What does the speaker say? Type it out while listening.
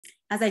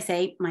As I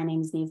say, my name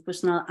is Niamh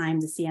Bushnell.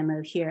 I'm the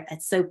CMO here at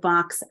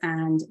SoapBox,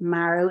 and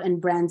Maro and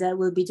Brenda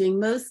will be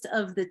doing most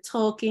of the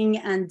talking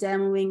and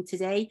demoing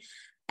today.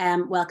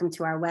 Welcome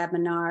to our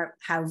webinar,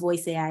 How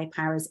Voice AI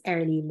Powers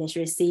Early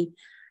Literacy.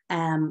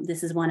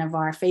 This is one of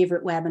our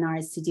favorite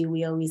webinars to do.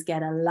 We always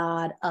get a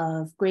lot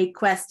of great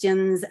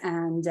questions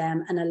and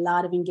a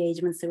lot of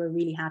engagement. So we're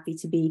really happy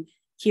to be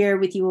here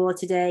with you all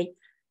today.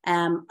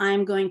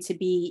 I'm going to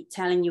be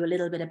telling you a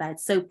little bit about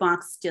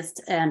SoapBox just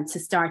to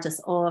start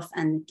us off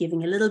and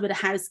giving a little bit of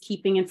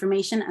housekeeping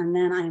information. And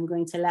then I am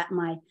going to let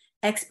my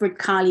expert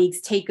colleagues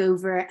take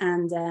over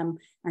and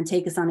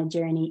take us on a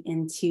journey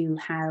into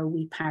how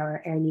we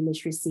power early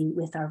literacy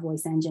with our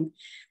voice engine.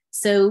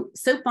 So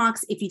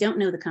SoapBox, if you don't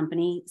know the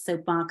company,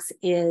 SoapBox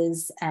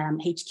is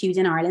HQ'd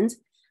in Ireland.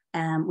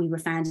 We were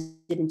founded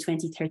in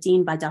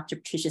 2013 by Dr.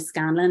 Patricia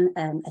Scanlon,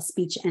 a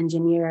speech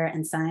engineer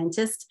and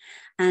scientist,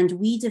 and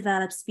we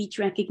develop speech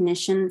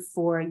recognition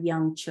for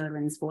young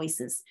children's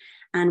voices.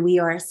 And we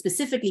are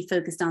specifically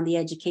focused on the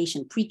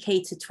education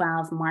pre-K to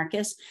 12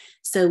 market.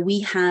 So we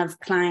have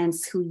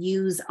clients who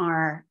use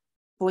our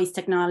voice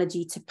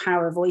technology to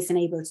power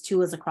voice-enabled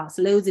tools across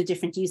loads of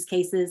different use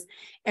cases.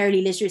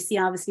 Early literacy,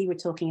 obviously, we're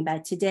talking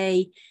about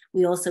today.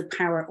 We also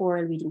power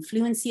oral reading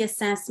fluency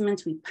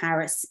assessment. We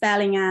power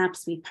spelling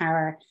apps. We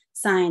power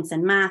science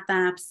and math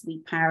apps.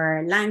 We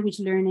power language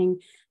learning.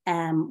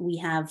 We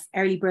have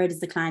Early Bird as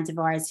the client of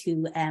ours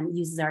who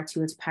uses our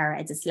tool to power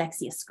a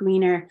dyslexia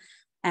screener.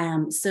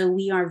 So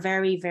we are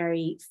very,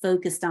 very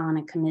focused on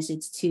and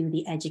committed to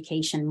the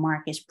education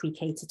market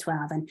pre-K to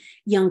 12, and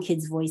young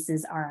kids'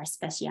 voices are our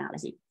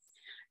speciality.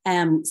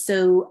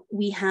 So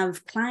we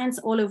have clients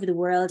all over the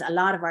world. A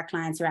lot of our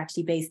clients are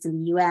actually based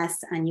in the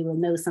US, and you will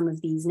know some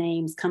of these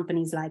names,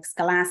 companies like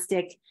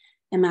Scholastic,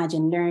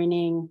 Imagine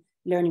Learning,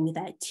 Learning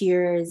Without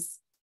Tears,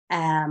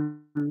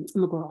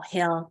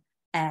 McGuirk,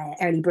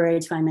 Early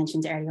Bird, who I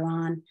mentioned earlier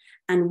on.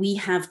 And we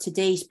have to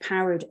date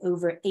powered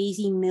over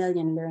 80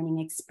 million learning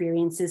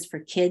experiences for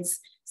kids.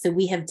 So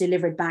we have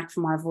delivered back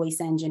from our voice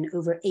engine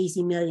over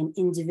 80 million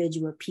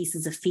individual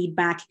pieces of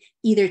feedback,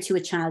 either to a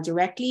child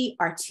directly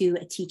or to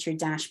a teacher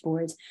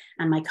dashboard.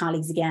 And my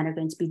colleagues, again, are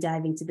going to be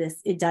diving into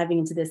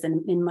this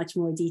in much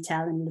more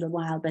detail in a little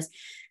while. But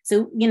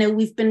so, you know,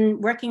 we've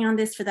been working on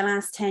this for the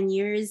last 10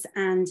 years.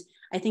 And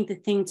I think the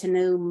thing to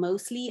know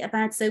mostly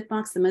about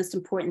SoapBox, the most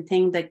important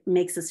thing that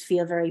makes us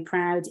feel very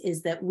proud,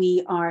 is that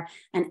we are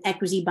an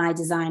equity by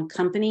design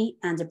company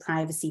and a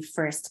privacy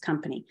first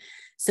company.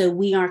 So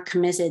we are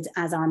committed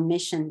as our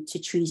mission to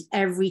treat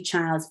every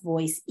child's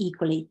voice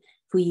equally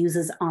who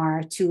uses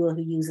our tool,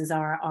 who uses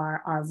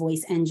our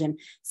voice engine.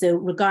 So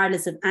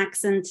regardless of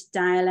accent,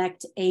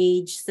 dialect,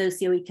 age,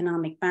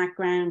 socioeconomic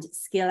background,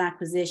 skill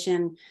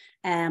acquisition,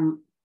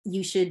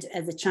 you should,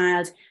 as a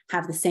child,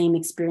 have the same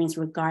experience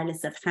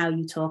regardless of how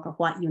you talk or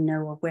what you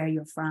know or where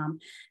you're from,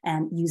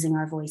 using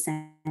our voice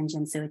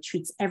engine. So it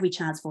treats every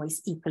child's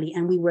voice equally.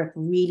 And we work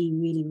really,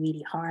 really,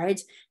 really hard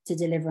to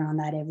deliver on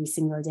that every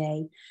single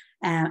day.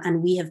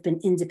 And we have been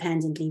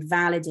independently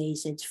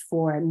validated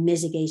for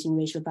mitigating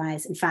racial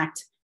bias. In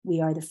fact, we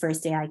are the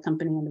first AI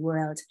company in the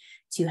world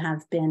to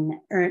have been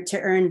to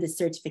earn the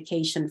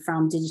certification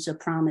from Digital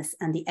Promise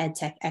and the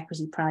EdTech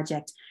Equity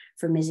Project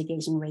for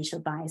mitigating racial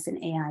bias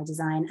in AI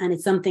design. And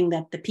it's something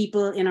that the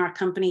people in our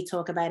company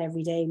talk about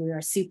every day. We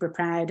are super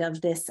proud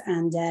of this,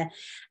 and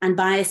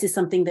bias is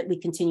something that we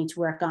continue to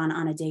work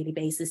on a daily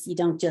basis. You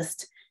don't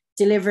just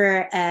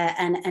deliver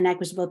an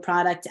equitable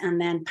product and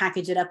then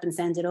package it up and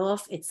send it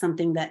off. It's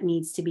something that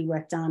needs to be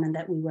worked on and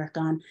that we work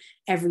on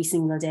every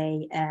single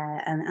day.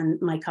 And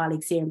my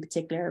colleagues here in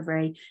particular are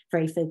very,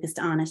 very focused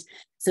on it.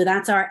 So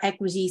that's our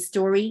equity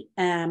story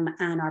and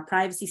our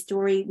privacy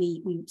story.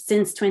 We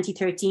since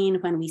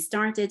 2013, when we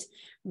started,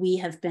 we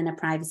have been a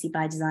privacy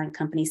by design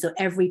company. So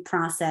every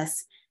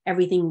process,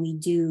 everything we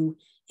do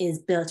is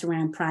built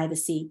around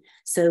privacy.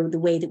 So the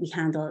way that we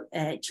handle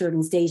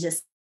children's data.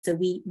 So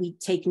we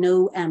take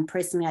no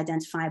personally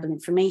identifiable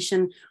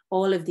information.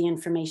 All of the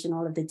information,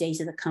 all of the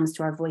data that comes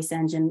to our voice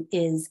engine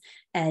is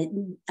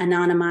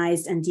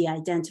anonymized and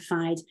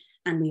de-identified.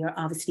 And we are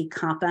obviously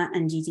COPPA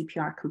and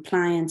GDPR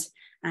compliant.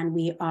 And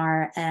we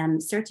are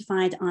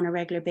certified on a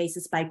regular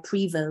basis by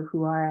PreK,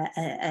 who are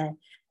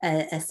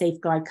a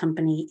safeguard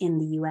company in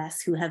the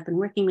US, who have been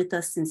working with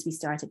us since we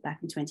started back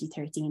in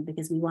 2013,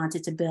 because we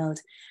wanted to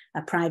build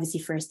a privacy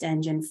first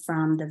engine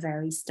from the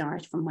very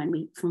start, from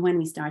when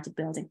we started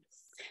building.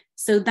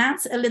 So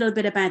that's a little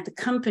bit about the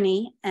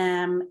company.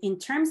 In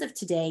terms of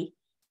today,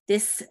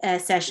 this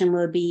session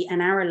will be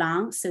an hour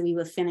long. So we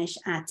will finish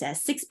at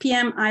 6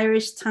 p.m.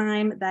 Irish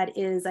time. That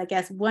is, I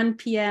guess, 1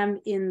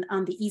 p.m.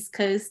 on the East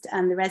Coast.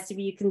 And the rest of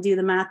you can do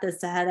the math as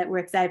to how that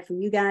works out for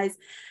you guys.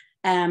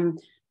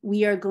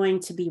 We are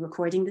going to be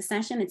recording the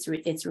session.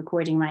 It's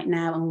recording right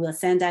now, and we'll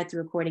send out the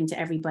recording to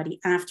everybody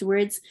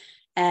afterwards.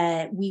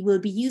 We will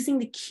be using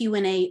the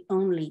Q&A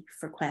only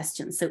for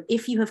questions. So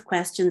if you have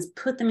questions,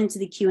 put them into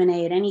the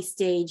Q&A at any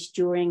stage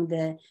during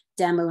the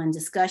demo and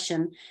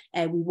discussion.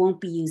 We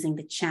won't be using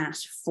the chat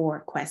for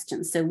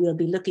questions. So we'll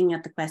be looking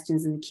at the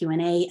questions in the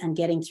Q&A and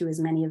getting through as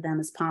many of them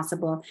as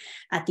possible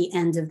at the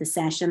end of the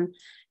session.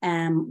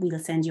 We will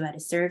send you out a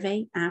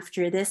survey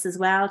after this as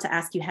well to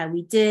ask you how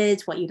we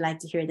did, what you'd like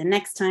to hear the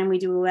next time we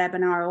do a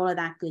webinar, all of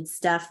that good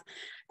stuff.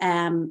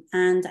 And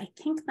I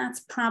think that's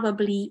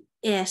probably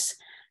it.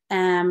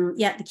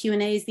 Yeah, the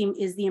Q&A is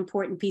the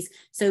important piece.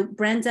 So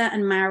Brenda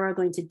and Mara are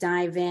going to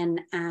dive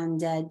in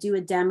and do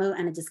a demo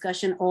and a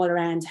discussion all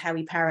around how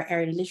we power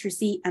early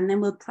literacy. And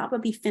then we'll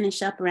probably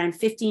finish up around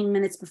 15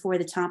 minutes before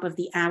the top of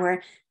the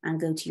hour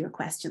and go to your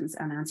questions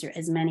and answer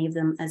as many of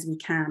them as we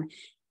can.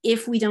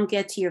 If we don't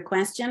get to your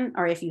question,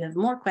 or if you have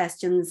more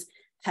questions,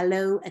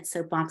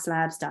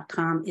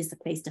 hello@soapboxlabs.com is the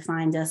place to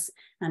find us,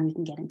 and we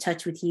can get in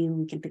touch with you.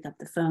 We can pick up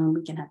the phone,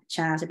 we can have a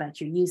chat about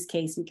your use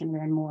case, we can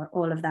learn more,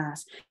 all of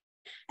that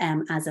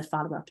as a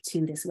follow-up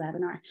to this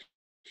webinar.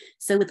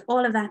 So with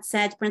all of that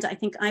said, Brenda, I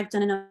think I've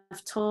done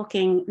enough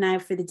talking now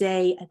for the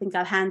day. I think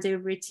I'll hand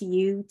over to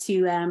you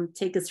to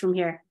take us from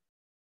here.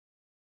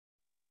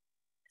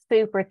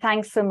 Super.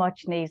 Thanks so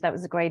much, Niamh. That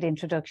was a great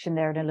introduction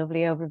there and a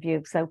lovely overview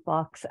of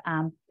SoapBox.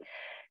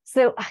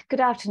 So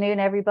good afternoon,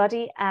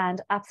 everybody,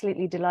 and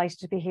absolutely delighted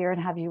to be here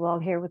and have you all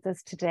here with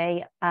us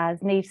today. As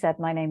Niamh said,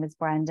 my name is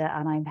Brenda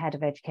and I'm Head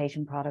of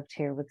Education Product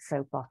here with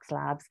SoapBox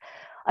Labs.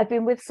 I've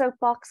been with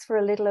SoapBox for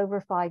a little over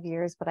 5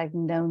 years, but I've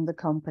known the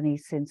company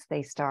since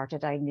they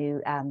started. I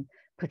knew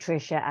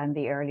Patricia and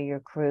the earlier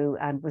crew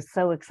and was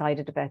so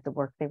excited about the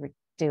work they were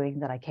doing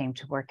that I came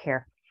to work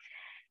here.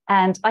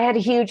 And I had a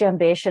huge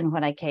ambition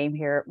when I came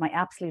here. My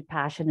absolute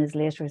passion is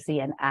literacy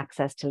and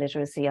access to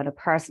literacy. On a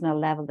personal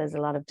level, there's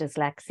a lot of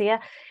dyslexia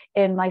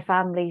in my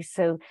family.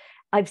 So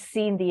I've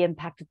seen the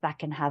impact that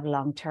can have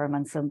long-term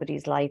on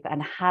somebody's life,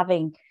 and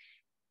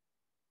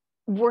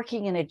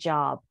working in a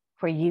job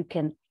where you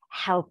can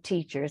help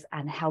teachers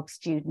and help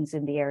students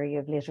in the area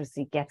of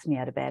literacy gets me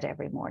out of bed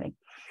every morning.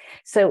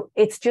 So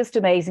it's just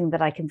amazing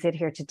that I can sit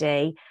here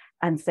today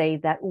and say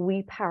that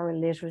we power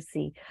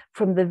literacy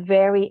from the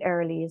very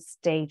earliest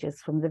stages,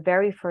 from the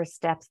very first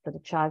steps that a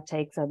child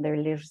takes on their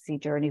literacy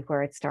journey,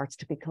 where it starts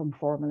to become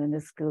formal in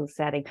a school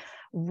setting,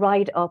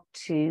 right up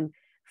to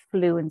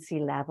fluency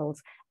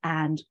levels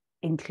and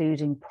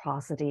including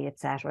prosody,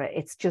 etc.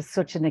 It's just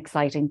such an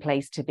exciting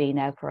place to be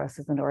now for us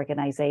as an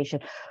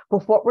organization.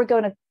 But what we're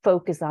going to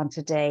focus on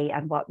today,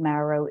 and what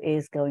Maro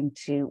is going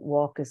to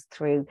walk us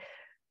through,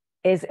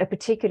 is a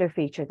particular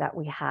feature that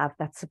we have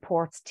that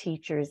supports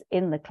teachers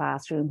in the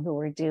classroom who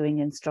are doing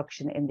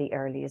instruction in the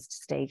earliest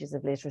stages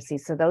of literacy.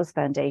 So those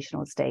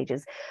foundational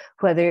stages,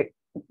 whether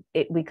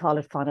we call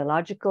it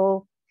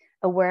phonological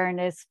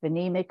awareness,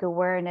 phonemic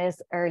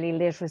awareness, early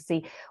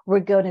literacy,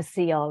 we're going to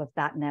see all of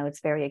that now.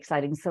 It's very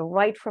exciting. So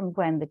right from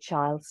when the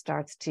child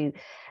starts to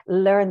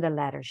learn the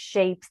letter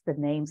shapes, the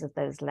names of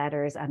those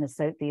letters and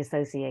the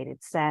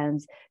associated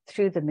sounds,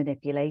 through the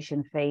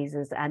manipulation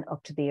phases and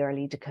up to the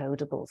early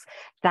decodables.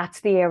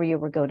 That's the area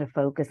we're going to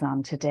focus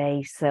on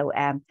today. So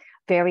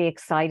very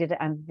excited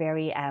and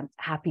very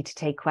happy to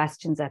take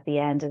questions at the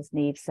end, as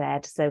Niamh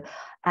said. So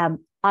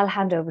I'll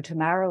hand over to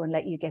Maro and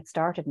let you get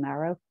started,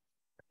 Maro.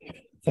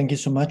 Thank you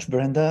so much,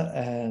 Brenda.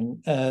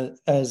 And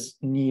as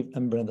Niamh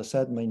and Brenda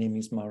said, my name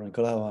is Maro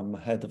Nicolau. I'm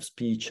head of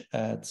speech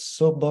at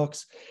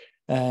SoapBox,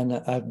 and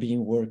I've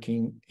been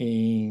working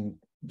in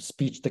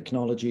speech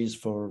technologies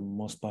for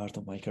most part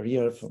of my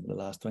career for the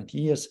last 20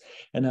 years.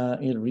 And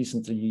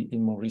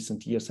in more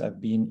recent years, I've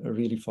been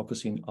really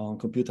focusing on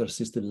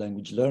computer-assisted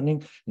language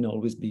learning, and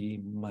always be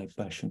my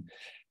passion.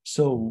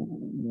 So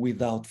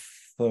without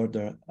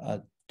further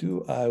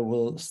ado, I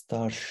will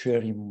start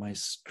sharing my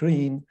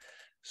screen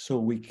so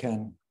we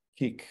can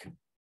kick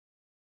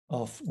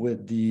off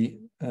with the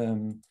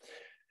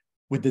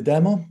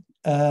demo.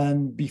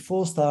 And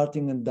before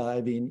starting and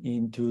diving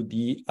into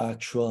the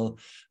actual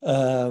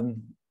early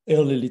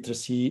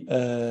literacy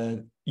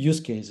use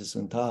cases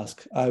and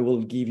tasks, I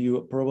will give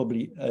you,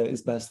 probably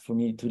it's best for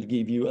me to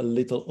give you a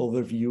little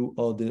overview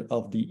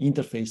of the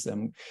interface that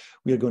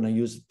we are going to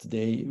use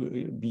today,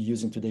 be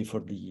using today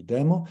for the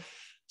demo.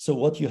 So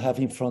what you have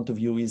in front of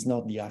you is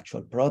not the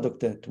actual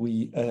product that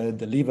we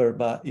deliver,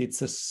 but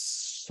it's a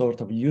sort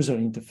of user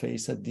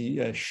interface at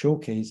the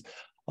showcase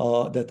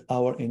that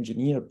our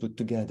engineer put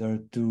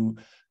together to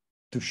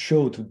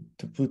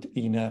put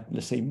in a,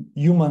 let's say,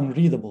 human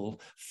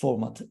readable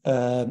format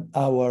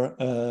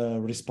the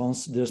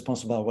response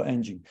of our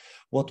engine.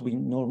 What we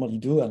normally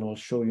do, and I'll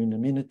show you in a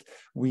minute,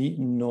 we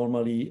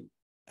normally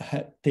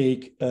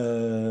take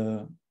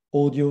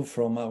audio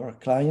from our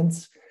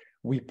clients.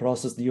 We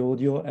process the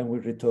audio and we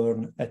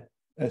return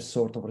a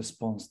sort of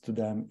response to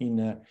them in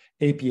an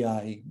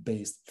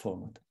API-based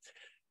format.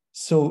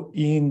 So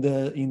in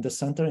the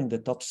center, in the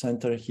top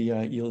center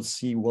here, you'll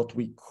see what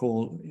we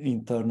call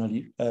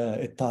internally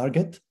a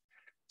target.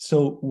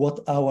 So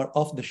what our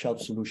off-the-shelf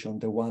solution,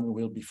 the one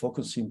we'll be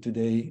focusing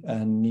today,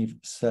 and Niamh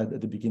said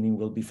at the beginning,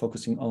 we'll be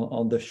focusing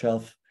on the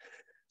shelf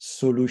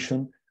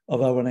solution,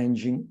 of our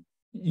engine,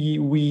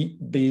 we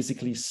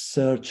basically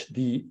search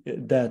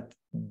that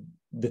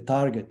the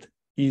target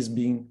is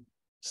being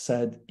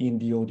said in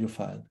the audio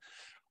file.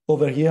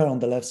 Over here on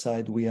the left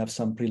side, we have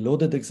some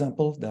preloaded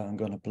examples that I'm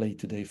going to play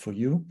today for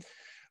you.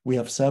 We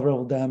have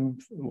several of them.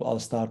 I'll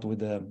start with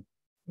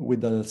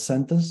the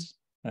sentence,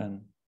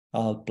 and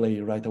I'll play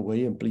right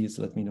away. And please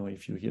let me know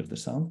if you hear the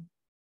sound.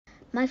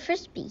 My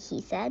frisbee, he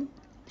said.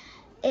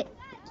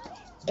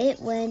 It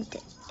went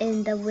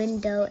in the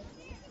window,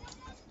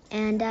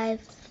 and I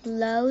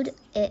flowed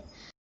it.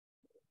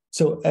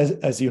 So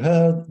as you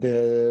heard,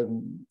 the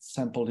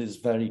sample is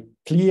very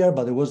clear,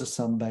 but there was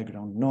some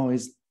background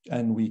noise,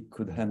 and we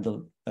could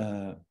handle,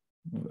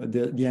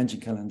 the engine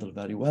can handle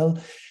very well.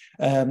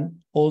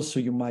 Also,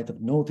 you might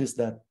have noticed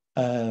that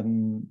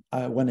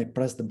when I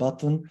pressed the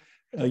button,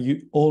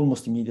 you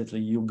almost immediately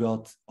you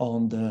got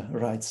on the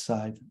right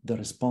side the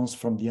response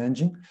from the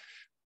engine.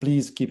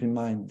 Please keep in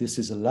mind, this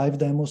is a live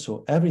demo,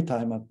 so every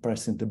time I'm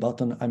pressing the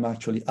button, I'm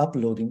actually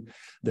uploading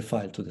the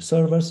file to the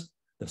servers,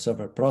 the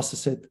server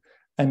processes it,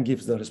 and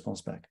gives the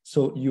response back.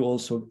 So you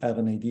also have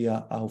an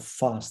idea how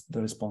fast the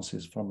response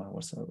is from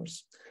our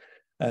servers,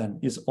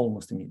 and it's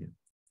almost immediate.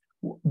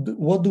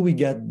 What do we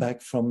get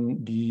back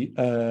from the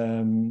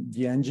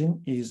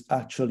engine is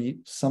actually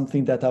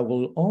something that I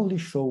will only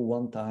show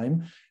one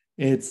time.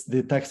 It's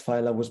the text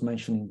file I was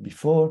mentioning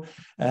before,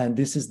 and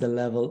this is the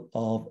level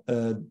of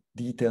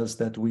details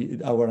that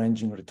our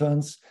engine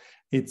returns.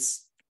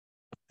 It's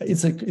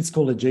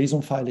called a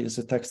JSON file. It's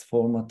a text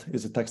format,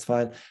 it's a text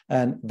file,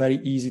 and very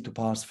easy to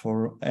parse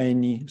for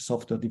any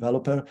software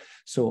developer.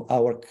 So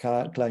our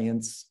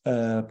clients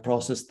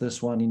process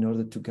this one in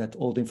order to get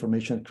all the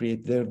information,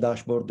 create their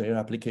dashboard, their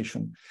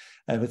application,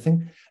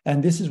 everything.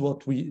 And this is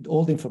what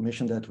all the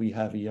information that we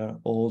have here,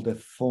 all the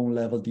phone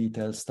level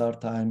details, start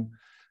time,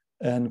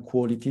 and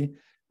quality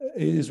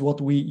is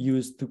what we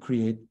use to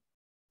create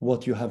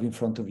what you have in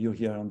front of you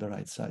here on the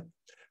right side.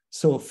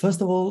 So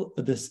first of all,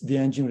 the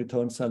engine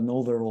returns an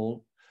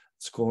overall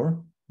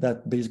score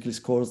that basically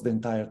scores the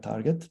entire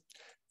target.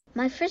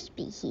 My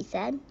frisbee, he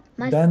said.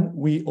 Then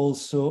we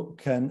also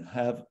can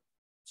have,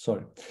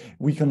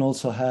 we can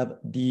also have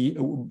the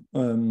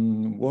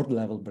word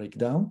level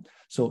breakdown.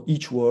 So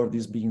each word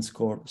is being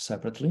scored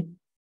separately.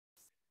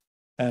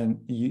 And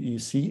you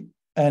see,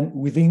 and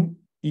within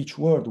each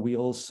word, we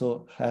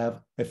also have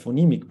a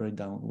phonemic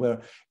breakdown where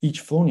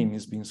each phoneme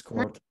is being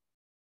scored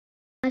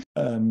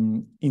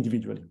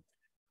individually.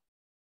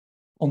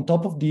 On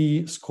top of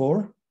the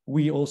score,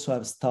 we also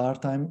have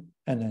start time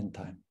and end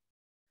time.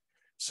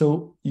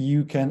 So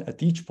you can,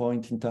 at each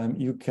point in time,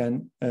 you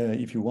can,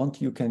 if you want,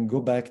 you can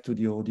go back to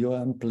the audio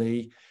and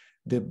play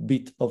the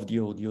bit of the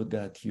audio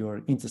that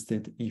you're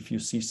interested if you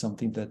see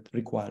something that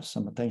requires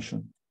some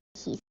attention.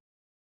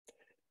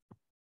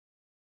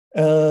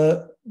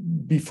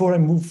 Before I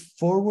move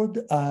forward,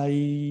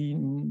 I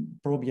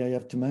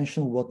have to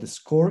mention what the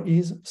score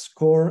is.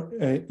 Score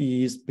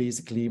is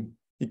basically,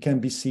 it can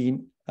be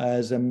seen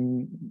as a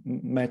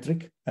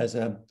metric, as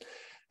an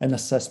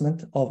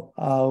assessment of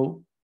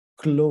how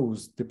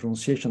close the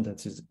pronunciation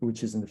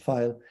which is in the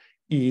file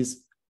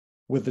is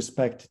with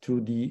respect to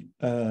the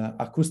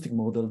acoustic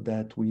model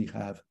that we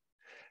have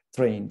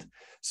trained.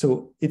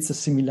 So it's a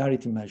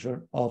similarity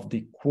measure of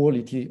the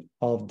quality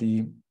of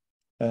the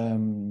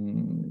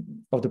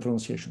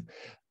pronunciation.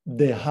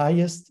 The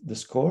higest the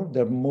score,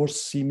 the more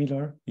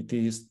similar it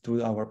is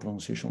to our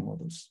pronunciation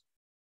models.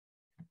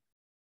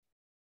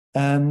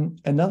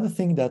 Another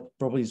thing that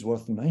probably is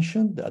worth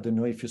mentioning, I don't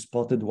know if you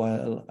spotted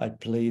while I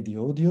played the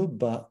audio,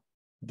 but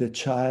the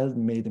child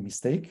made a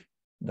mistake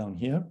down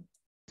here.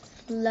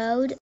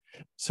 Flowed.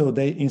 So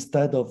they,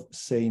 instead of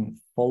saying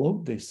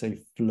follow, they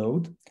say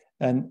flowed.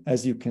 And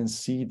as you can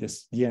see,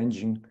 the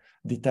engine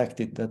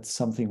detected that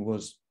something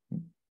was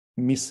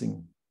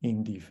missing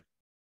in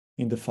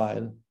the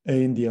file,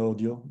 in the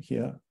audio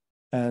here,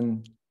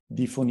 and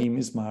the phoneme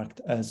is marked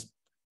as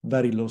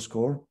very low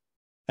score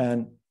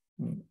and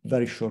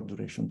very short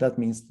duration. That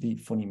means the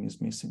phoneme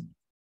is missing.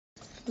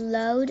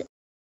 Load.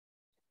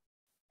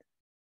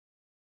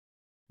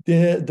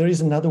 There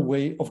is another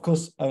way. Of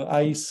course,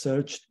 I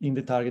searched in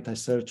the target, I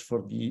searched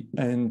for the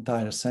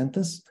entire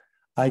sentence.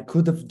 I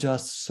could have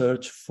just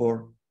searched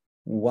for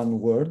one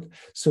word.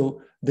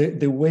 So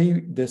the way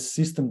the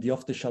system, the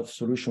off-the-shelf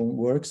solution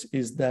works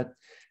is that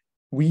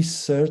we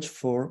search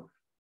for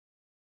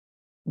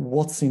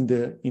what's in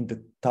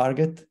the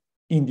target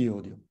in the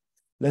audio.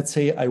 Let's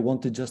say I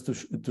wanted just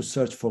to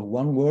search for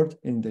one word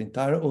in the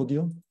entire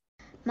audio.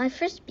 My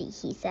frisbee,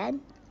 he said.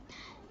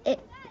 It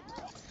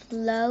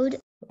flowed.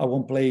 I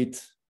won't play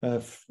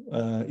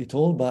it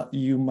all, but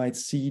you might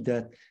see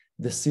that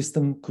the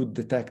system could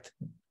detect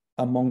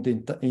among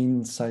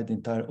inside the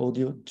entire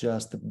audio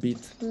just a bit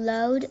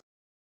Load.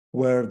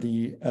 where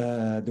the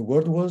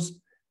word was,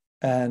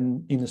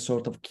 and in a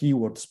sort of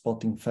keyword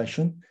spotting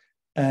fashion,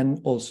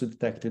 and also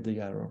detected the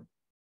error.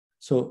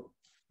 So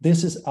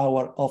this is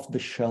our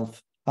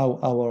off-the-shelf, how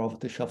our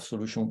off-the-shelf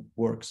solution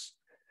works.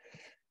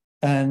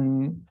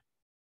 And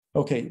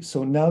okay,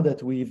 so now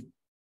that we've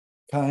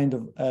kind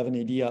of have an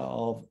idea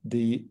of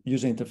the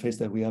user interface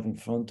that we have in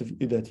front of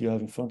you, that you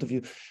have in front of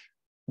you,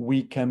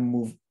 we can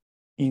move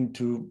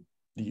into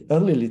the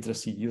early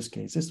literacy use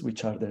cases,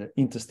 which are the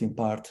interesting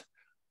part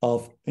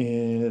of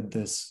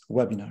this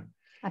webinar.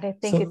 And I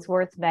think it's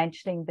worth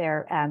mentioning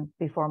there,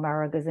 before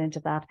Mara goes into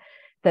that,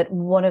 that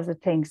one of the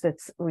things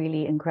that's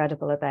really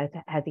incredible about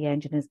how the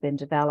engine has been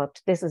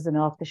developed, this is an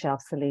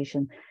off-the-shelf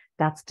solution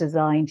that's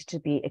designed to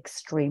be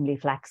extremely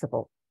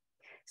flexible.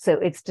 So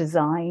it's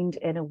designed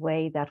in a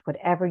way that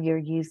whatever your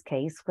use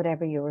case,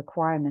 whatever your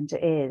requirement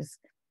is,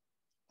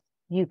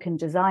 you can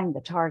design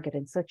the target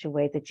in such a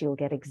way that you'll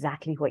get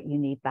exactly what you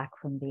need back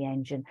from the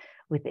engine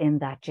within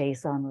that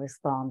JSON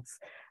response.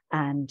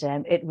 And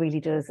it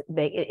really does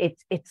make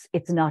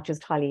it's not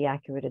just highly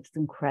accurate, it's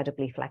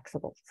incredibly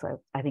flexible.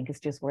 So I think it's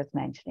just worth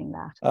mentioning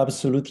that.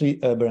 Absolutely,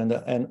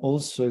 Brenda. And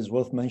also it's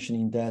worth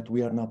mentioning that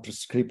we are not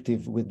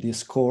prescriptive with the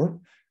score.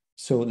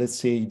 So let's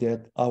say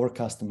that our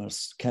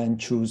customers can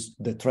choose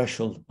the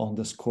threshold on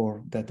the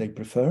score that they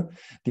prefer,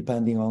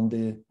 depending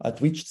on at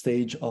which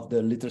stage of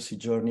the literacy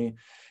journey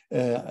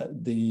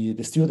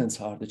the students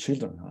are, the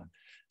children are.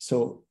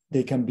 So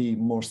they can be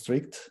more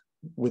strict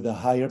with a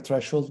higher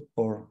threshold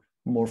or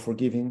more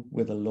forgiving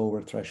with a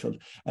lower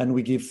threshold. And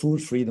we give full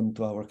freedom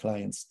to our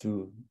clients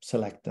to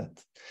select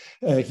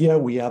that. Here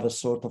we have a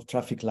sort of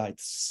traffic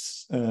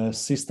lights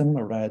system,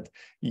 red,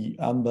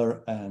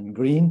 amber, and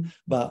green,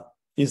 but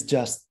it's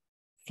just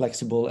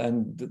flexible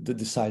and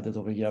decided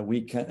over here.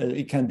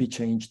 It can be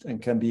changed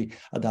and can be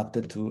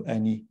adapted to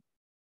any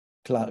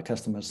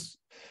customer's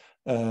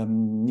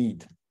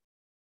need.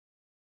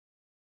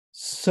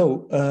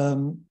 So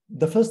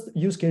the first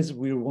use case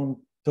we want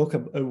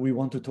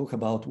to talk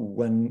about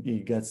when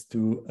it gets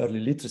to early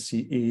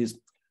literacy is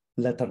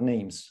letter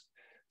names.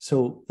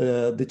 So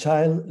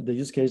the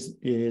use case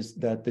is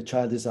that the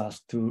child is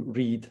asked to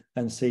read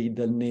and say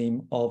the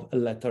name of a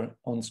letter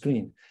on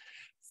screen.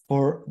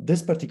 For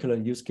this particular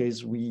use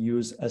case, we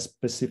use a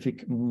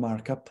specific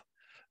markup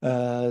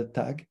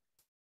tag.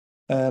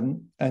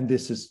 And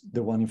this is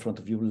the one in front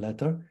of you,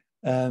 letter.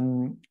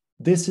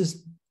 This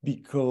is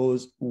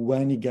because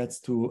when it gets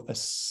to a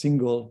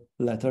single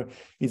letter,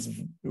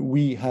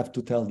 we have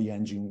to tell the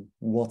engine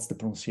what's the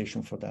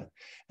pronunciation for that.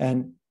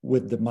 And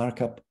with the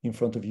markup in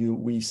front of you,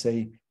 we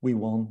say we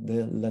want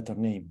the letter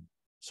name.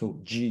 So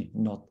G,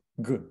 not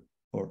G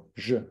or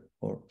J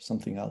or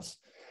something else.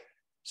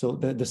 So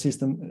the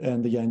system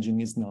and the engine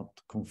is not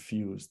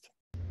confused.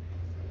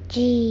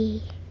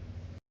 G.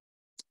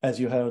 As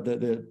you heard,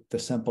 the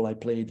sample I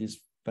played is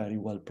very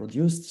well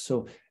produced.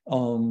 So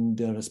on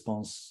the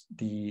response,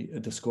 the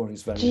score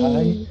is very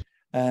high.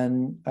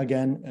 And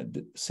again,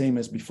 the same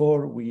as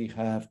before, we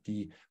have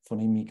the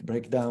phonemic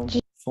breakdown,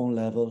 phone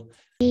level,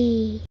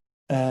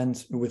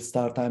 and with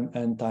start time,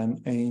 end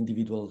time, and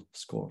individual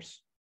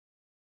scores.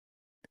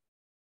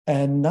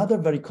 Another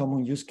very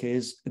common use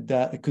case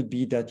that it could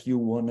be that you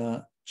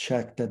wanna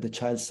check that the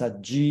child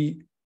said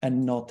G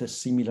and not a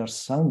similar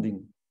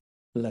sounding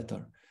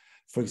letter.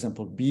 For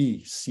example,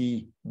 B,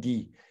 C,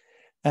 D.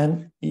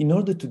 And in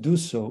order to do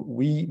so,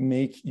 we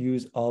make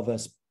use of,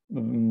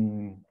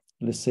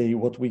 let's say,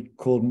 what we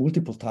call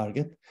multiple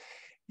target.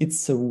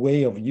 It's a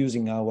way of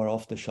using our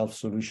off-the-shelf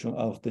solution,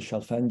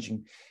 off-the-shelf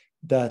engine,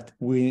 that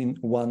in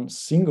one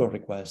single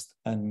request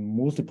and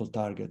multiple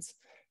targets,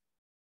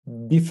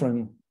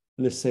 different,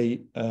 let's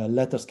say,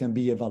 letters can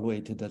be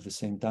evaluated at the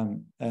same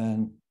time.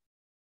 And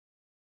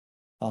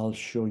I'll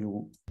show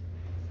you.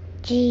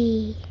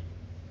 G.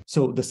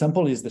 So the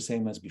sample is the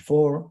same as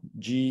before,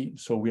 G,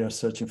 so we are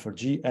searching for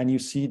G, and you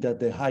see that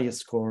the highest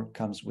score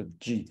comes with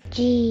G.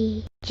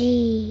 G,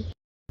 G,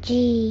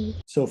 G.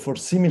 So for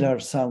similar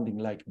sounding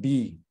like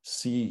B,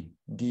 C,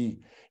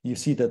 D, you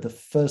see that the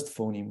first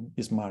phoneme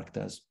is marked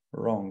as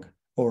wrong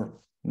or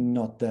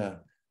not there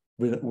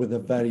with a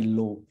very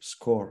low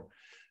score.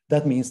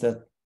 That means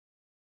that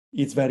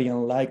it's very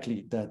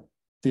unlikely that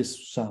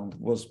this sound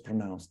was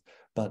pronounced,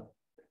 but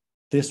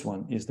this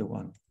one is the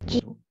one.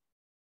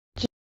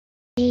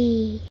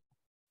 E.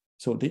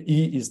 So the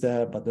E is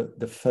there, but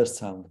the first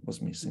sound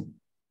was missing.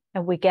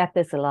 And we get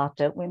this a lot,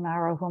 don't we,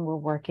 Mara, when we're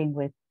working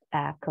with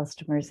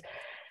customers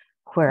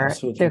where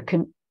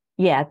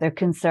they're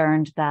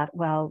concerned that,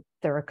 well,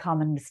 there are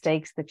common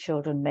mistakes that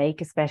children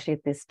make, especially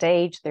at this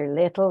stage. They're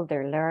little,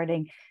 they're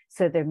learning.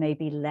 So there may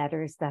be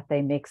letters that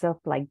they mix up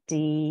like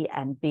D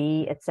and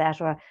B,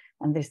 etc.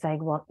 And they're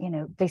saying, well, you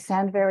know, they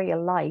sound very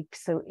alike.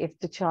 So if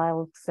the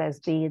child says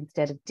B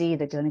instead of D,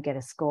 they're going to get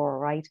a score,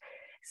 right?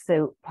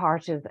 So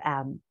part of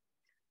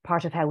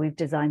how we've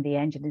designed the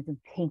engine is in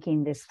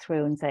thinking this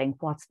through and saying,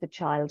 what's the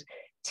child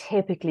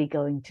typically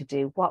going to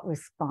do? What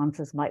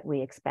responses might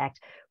we expect?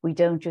 We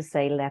don't just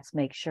say, let's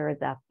make sure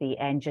that the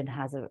engine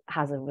has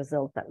a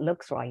result that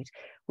looks right.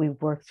 We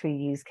work through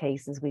use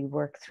cases, we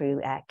work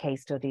through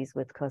case studies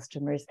with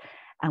customers,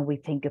 and we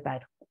think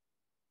about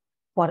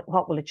what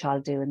will a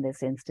child do in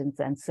this instance.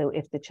 And so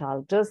if the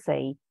child does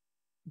say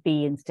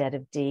B instead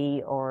of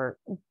D or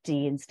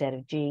D instead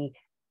of G,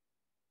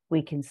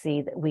 we can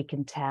see that we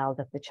can tell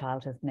that the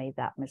child has made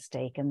that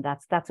mistake. And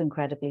that's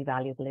incredibly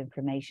valuable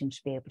information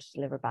to be able to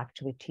deliver back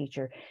to a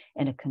teacher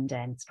in a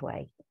condensed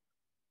way.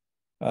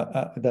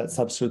 That's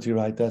absolutely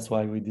right. That's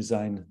why we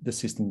design the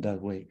system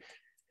that way.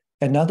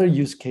 Another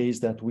use case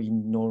that we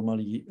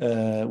normally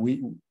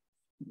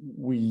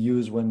we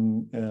use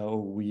when or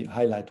we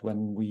highlight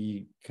when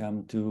we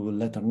come to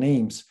letter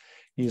names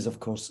is, of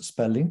course,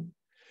 spelling.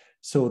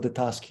 So the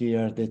task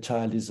here, the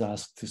child is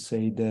asked to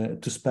say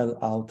to spell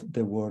out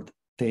the word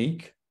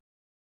take.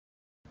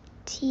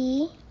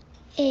 Take.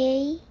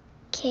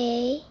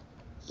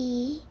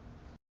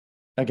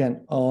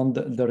 Again, on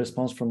the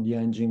response from the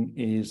engine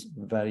is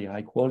very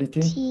high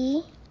quality.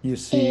 You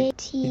see,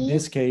 in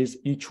this case,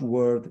 each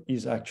word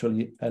is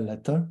actually a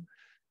letter.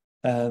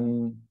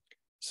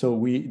 So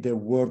the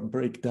word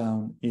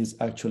breakdown is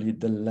actually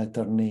the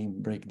letter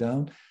name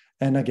breakdown.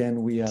 And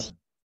again, we have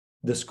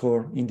the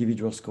score,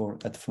 individual score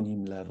at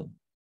phoneme level.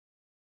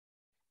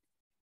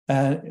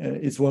 And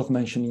it's worth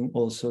mentioning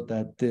also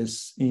that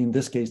in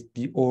this case,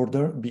 the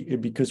order,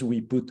 because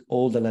we put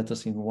all the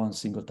letters in one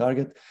single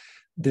target,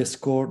 the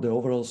score, the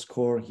overall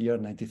score here,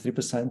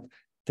 93%,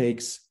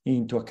 takes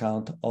into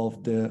account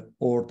of the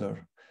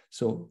order.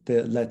 So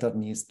the letter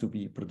needs to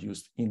be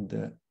produced in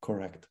the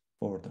correct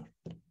order.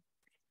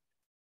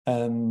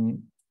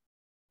 Then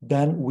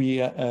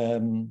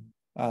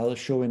I'll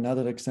show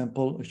another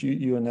example,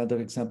 you another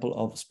example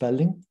of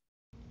spelling.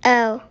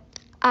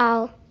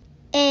 O-R-A-N-G-O-R-O.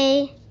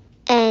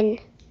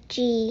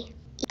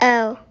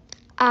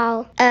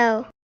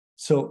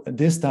 So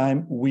this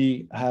time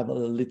we have a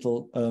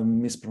little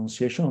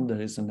mispronunciation.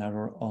 There is an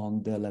error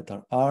on the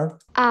letter R.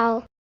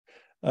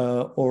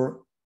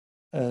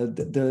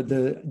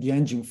 The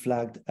engine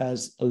flagged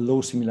as a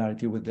low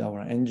similarity with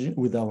our engine,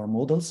 with our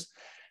models.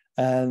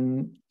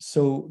 And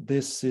so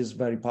this is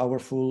very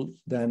powerful.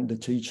 Then the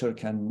teacher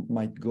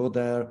might go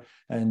there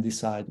and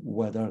decide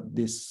whether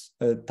this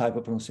type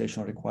of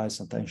pronunciation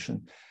requires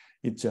attention.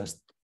 It's just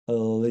a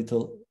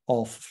little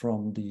off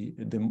from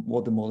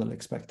what the model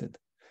expected,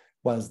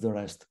 whilst the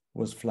rest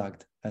was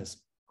flagged as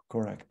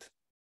correct.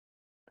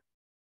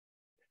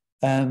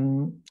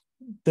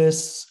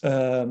 This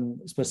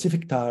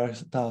specific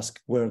task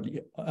where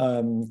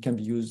can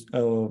be used,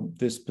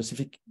 this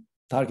specific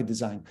target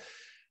design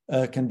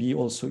can be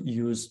also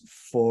used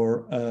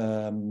for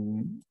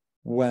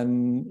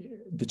when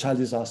the child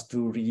is asked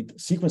to read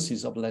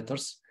sequences of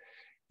letters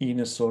in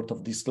a sort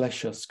of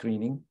dyslexia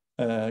screening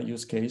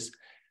use case.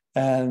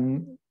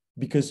 And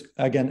because,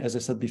 again, as I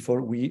said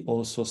before, we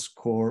also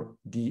score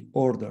the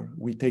order.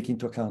 We take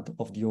into account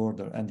of the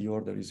order, and the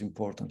order is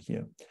important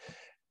here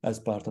as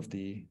part of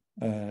the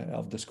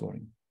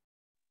scoring.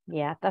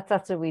 Yeah,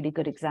 that's a really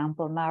good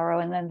example, Mauro.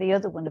 And then the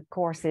other one, of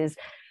course, is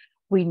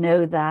we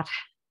know that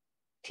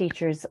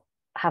teachers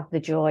have the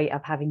joy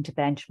of having to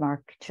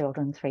benchmark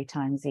children 3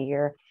 times a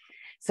year.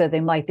 So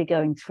they might be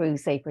going through,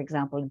 say, for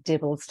example,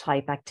 Dibbles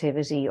type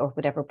activity or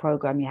whatever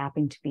program you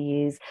happen to be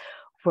using,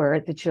 where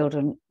the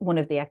children, one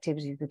of the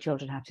activities the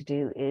children have to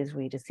do is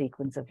read a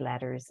sequence of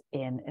letters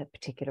in a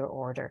particular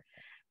order.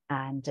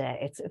 And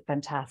it's a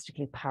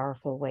fantastically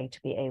powerful way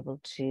to be able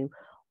to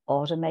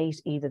automate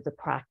either the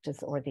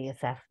practice or the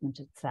assessment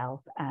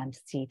itself and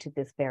see to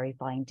this very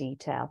fine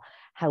detail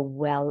how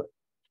well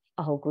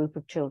a whole group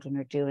of children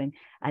are doing,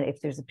 and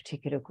if there's a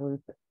particular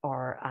group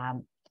or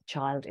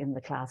child in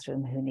the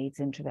classroom who needs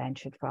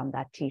intervention from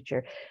that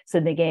teacher. So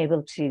being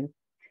able to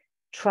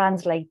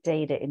translate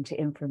data into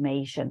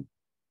information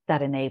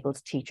that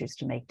enables teachers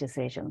to make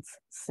decisions.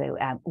 So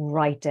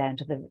right down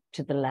to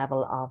the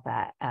level of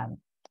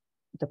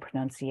the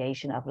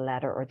pronunciation of a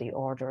letter or the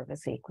order of a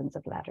sequence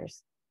of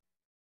letters.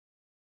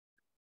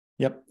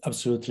 Yep,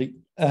 absolutely.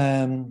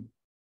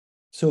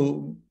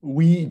 So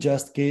we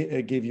just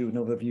gave you an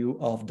overview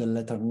of the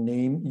letter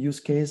name use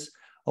case.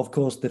 Of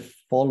course, the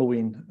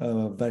following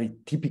very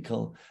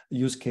typical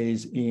use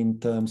case in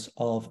terms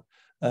of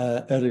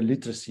early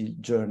literacy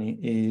journey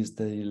is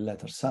the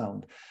letter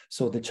sound.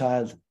 So the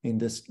child in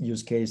this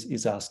use case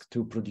is asked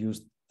to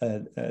produce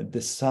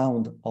the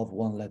sound of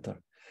one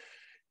letter.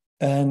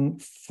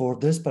 And for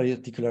this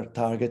particular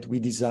target, we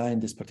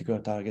designed this particular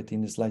target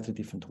in a slightly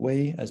different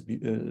way as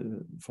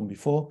from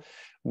before.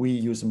 We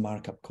use a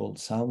markup called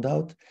sound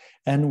out,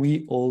 and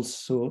we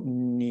also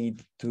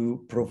need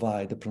to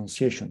provide the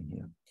pronunciation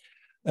here.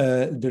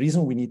 The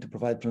reason we need to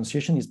provide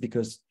pronunciation is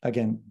because,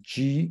 again,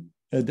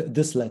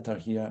 this letter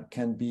here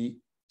can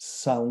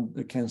sound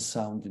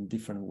in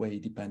different way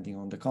depending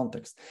on the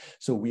context.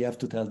 So we have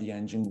to tell the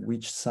engine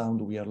which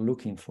sound we are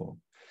looking for.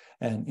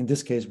 And in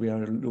this case, we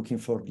are looking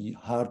for the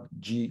hard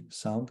G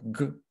sound,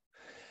 G.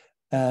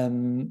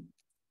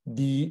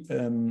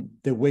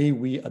 The way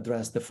we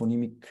address the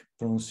phonemic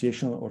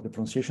pronunciation or the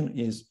pronunciation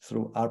is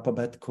through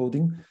alphabet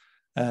coding.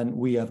 And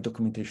we have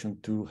documentation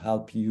to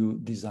help you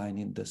design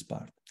in this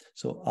part.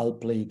 So I'll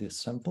play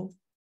this sample.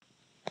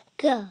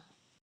 Go.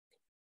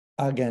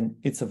 Again,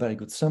 it's a very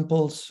good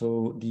sample.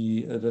 So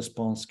the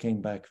response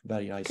came back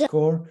very high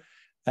score.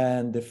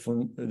 And the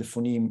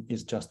phoneme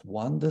is just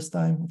 1 this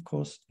time, of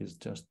course, is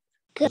just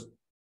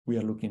We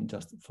are looking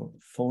just for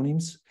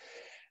phonemes.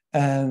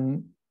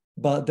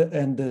 But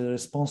the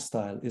response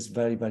style is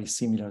very, very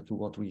similar to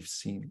what we've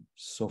seen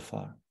so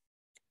far.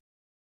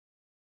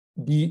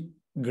 The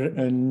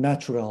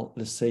natural,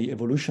 let's say,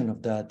 evolution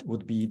of that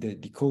would be the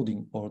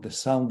decoding or the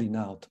sounding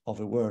out of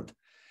a word.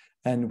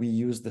 And we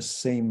use the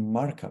same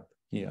markup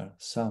here,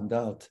 sound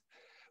out,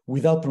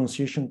 without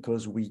pronunciation,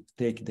 because we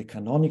take the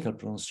canonical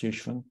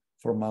pronunciation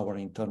from our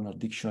internal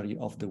dictionary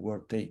of the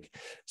word take.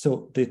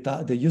 So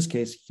the use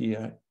case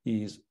here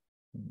is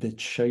the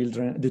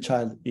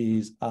child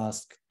is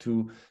asked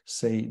to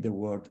say the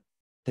word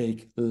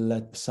take,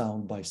 let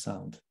sound by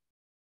sound.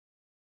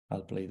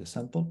 I'll play the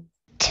sample.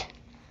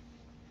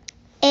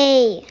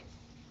 A.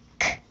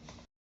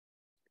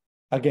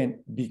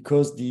 Again,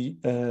 because the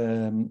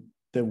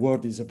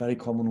word is a very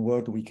common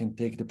word, we can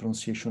take the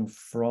pronunciation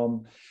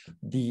from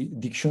the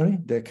dictionary,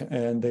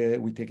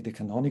 we take the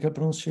canonical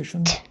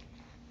pronunciation.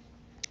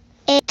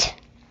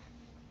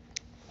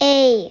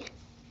 A.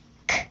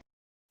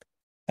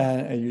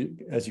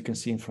 As you can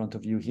see in front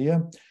of you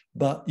here.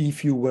 But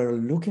if you were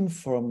looking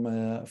for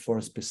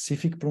a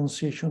specific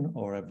pronunciation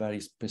or a very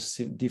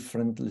specific,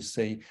 different, let's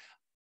say,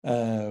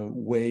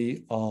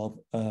 way of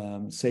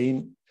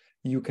saying,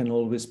 you can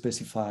always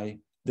specify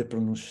the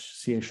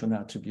pronunciation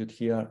attribute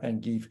here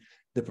and give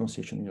the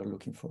pronunciation you're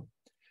looking for.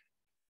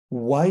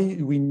 Why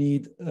we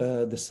need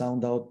the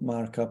sound out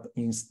markup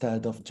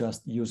instead of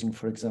just using,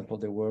 for example,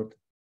 the word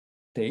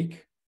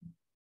take?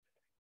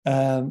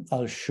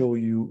 I'll show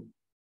you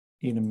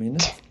in a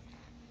minute.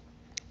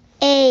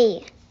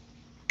 A.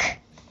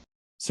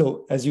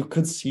 So as you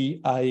could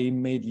see, I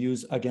made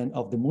use again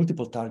of the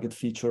multiple target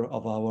feature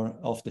of our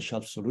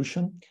off-the-shelf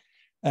solution.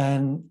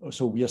 And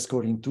so we are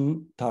scoring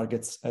 2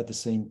 targets at the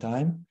same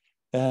time.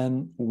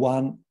 And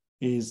one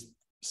is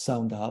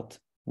sound out,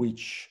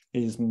 which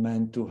is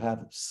meant to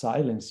have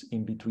silence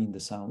in between the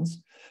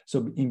sounds.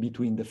 So in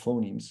between the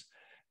phonemes,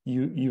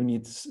 you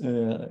need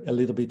a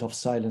little bit of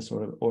silence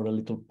or a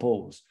little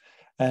pause.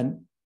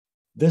 And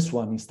this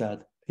one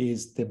instead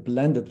is the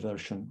blended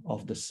version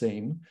of the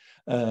same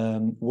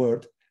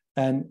word.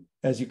 And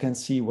as you can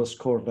see, was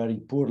scored very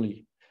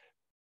poorly.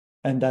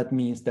 And that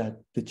means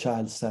that the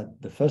child said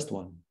the first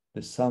one,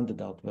 the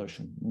sounded out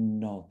version,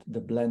 not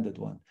the blended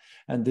one.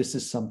 And this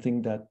is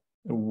something that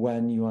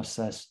when you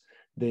assess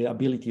the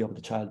ability of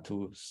the child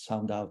to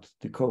sound out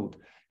the code,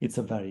 it's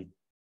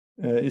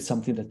it's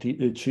something that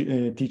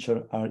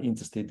teachers are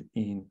interested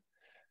in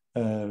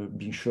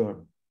being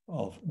sure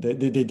of. They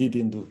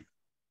didn't do.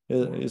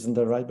 Isn't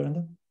that right,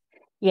 Brenda?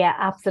 Yeah,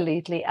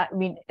 absolutely. I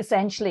mean,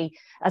 essentially,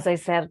 as I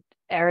said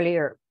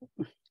earlier,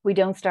 we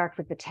don't start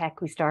with the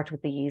tech, we start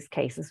with the use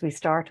cases. We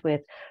start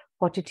with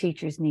what do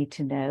teachers need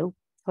to know,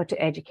 what do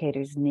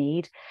educators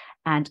need,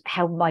 and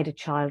how might a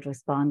child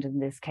respond in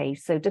this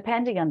case. So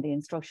depending on the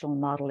instructional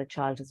model a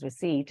child has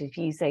received, if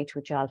you say to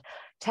a child,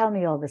 tell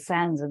me all the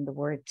sounds in the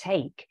word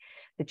take,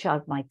 the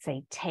child might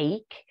say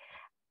take,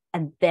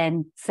 and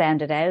then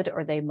sound it out,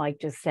 or they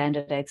might just sound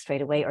it out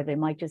straight away, or they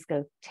might just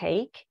go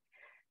take.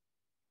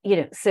 You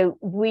know, so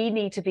we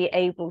need to be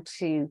able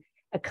to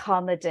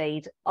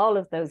accommodate all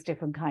of those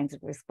different kinds of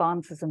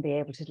responses and be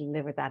able to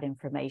deliver that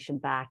information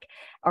back,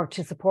 or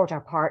to support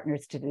our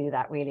partners to do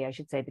that, really, I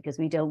should say, because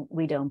we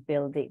don't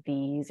build the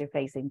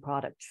user-facing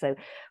product. So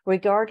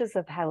regardless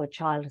of how a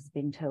child has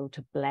been told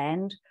to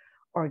blend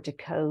or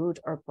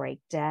decode or break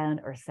down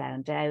or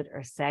sound out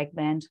or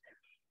segment,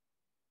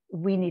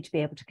 we need to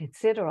be able to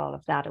consider all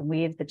of that. And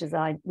we've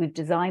designed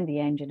the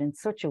engine in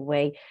such a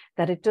way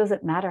that it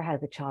doesn't matter how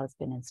the child's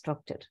been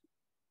instructed.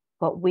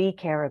 What we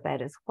care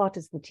about is, what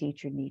does the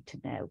teacher need to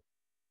know?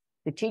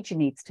 The teacher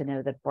needs to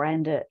know that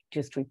Brenda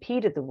just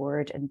repeated the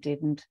word and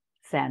didn't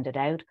sound it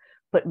out,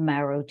 but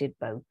Mauro did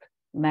both.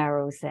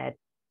 Mauro said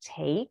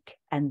take,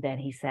 and then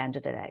he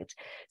sounded it out.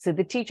 So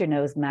the teacher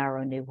knows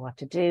Mauro knew what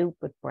to do,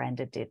 but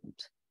Brenda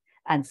didn't.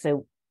 And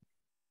so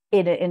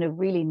in a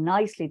really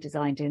nicely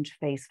designed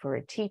interface for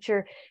a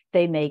teacher,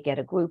 they may get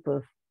a group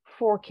of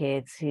 4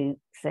 kids who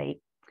say,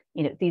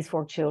 you know, these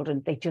 4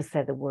 children, they just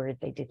said the word,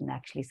 they didn't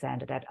actually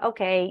sound it out.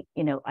 Okay,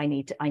 you know, I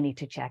need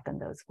to check on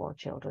those 4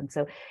 children.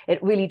 So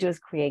it really does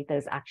create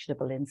those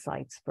actionable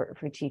insights for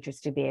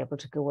teachers to be able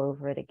to go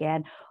over it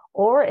again,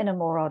 or in a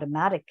more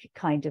automatic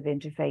kind of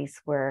interface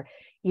where,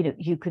 you know,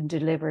 you can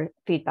deliver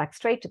feedback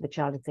straight to the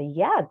child and say,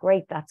 yeah,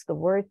 great, that's the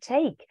word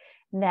take.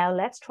 Now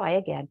let's try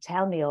again.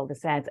 Tell me all the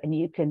sounds, and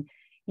you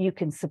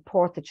can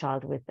support the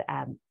child with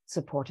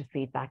supportive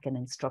feedback and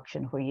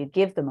instruction, where you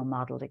give them a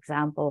modeled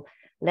example,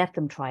 let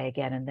them try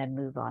again, and then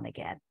move on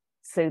again.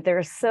 So there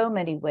are so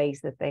many ways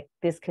that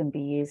this can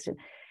be used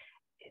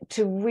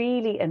to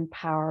really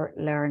empower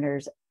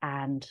learners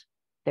and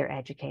their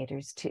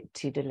educators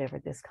to deliver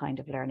this kind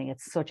of learning at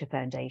such a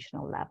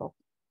foundational level.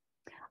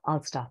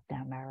 I'll stop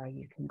now, Mauro,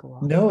 you can go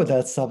on. No,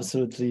 that's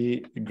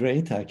absolutely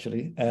great,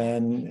 actually.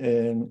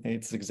 And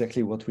it's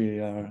exactly what we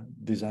are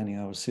designing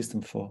our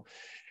system for.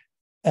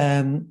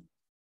 So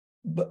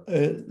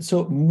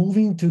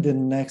moving to the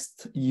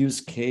next use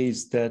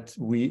case that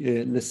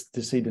we, let's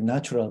say the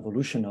natural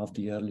evolution of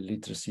the early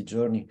literacy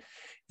journey,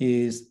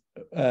 is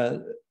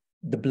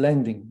the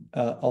blending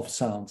of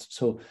sounds.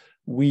 So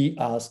we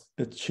ask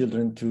the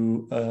children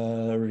to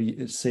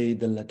say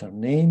the letter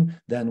name,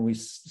 then we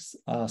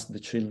ask the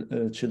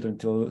children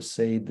to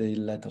say the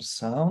letter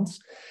sounds,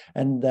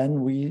 and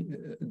then we,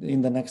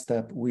 in the next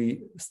step,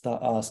 we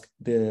ask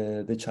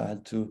the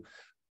child to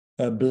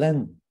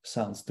blend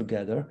sounds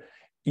together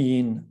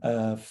in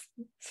a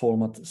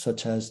format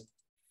such as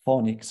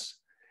phonics,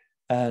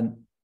 and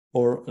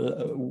or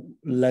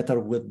letter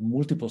with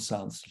multiple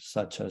sounds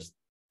such as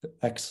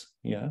X,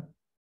 yeah.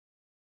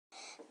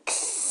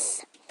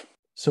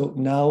 So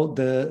now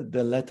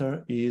the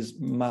letter is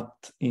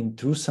mapped in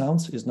two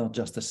sounds. It's not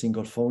just a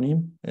single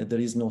phoneme. There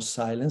is no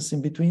silence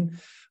in between.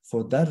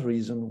 For that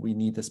reason, we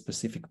need a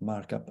specific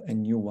markup, a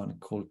new one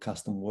called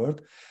custom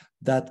word.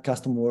 That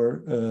custom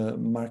word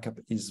markup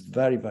is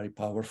very, very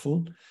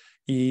powerful.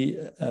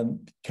 It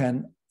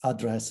can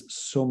address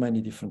so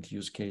many different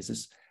use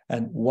cases.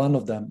 And one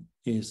of them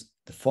is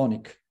the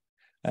phonic.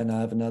 And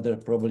I have another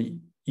probably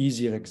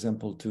easier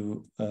example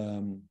to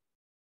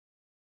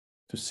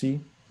see.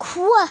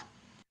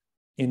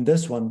 In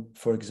this one,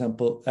 for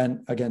example,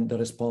 and again, the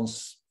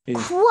response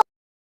is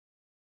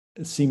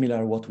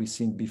similar what we've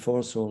seen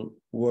before. So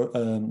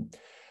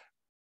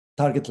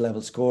target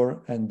level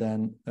score and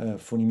then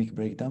phonemic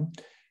breakdown.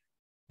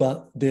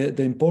 But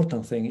the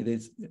important thing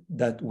is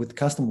that with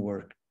custom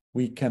word,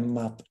 we can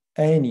map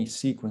any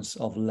sequence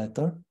of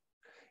letter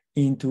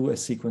into a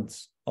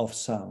sequence of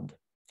sound.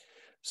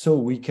 So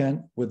we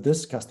can, with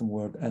this custom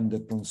word and the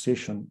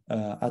pronunciation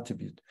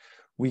attribute,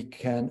 we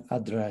can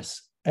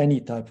address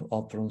any type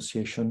of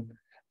pronunciation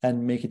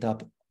and make it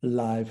up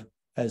live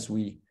as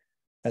we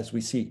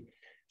see.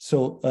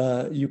 So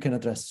you can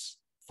address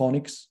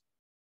phonics,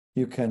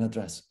 you can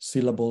address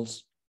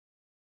syllables,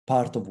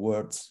 part of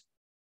words,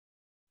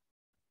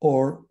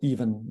 or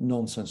even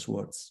nonsense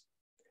words,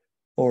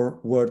 or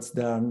words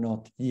that are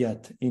not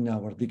yet in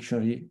our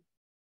dictionary.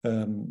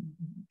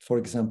 For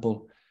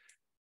example,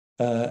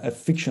 a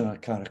fictional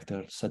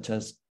character such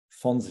as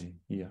Fonzie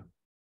here.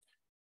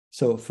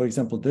 So, for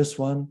example, this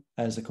one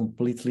has a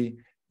completely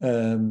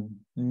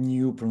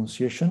new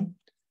pronunciation,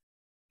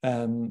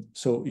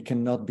 so it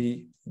cannot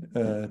be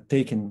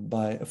taken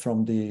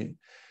from the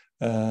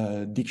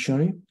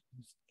dictionary,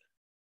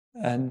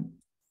 and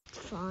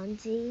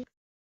Fonzie.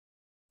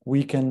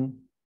 We can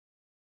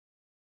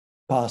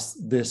pass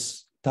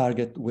this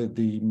target with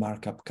the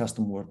markup,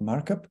 custom word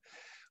markup.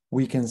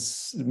 We can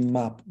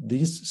map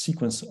this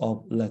sequence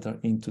of letter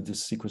into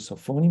this sequence of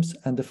phonemes,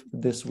 and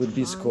this would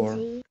be score.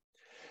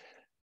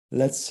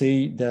 Let's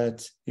say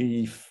that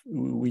if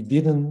we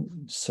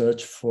didn't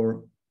search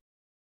for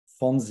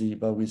Fonzie,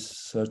 but we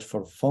search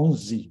for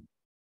Fonzie.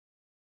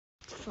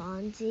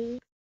 Fonzie.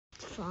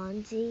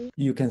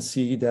 You can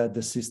see that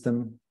the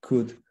system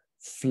could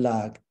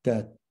flag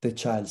that the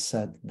child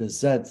said the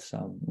Z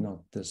sound,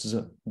 not the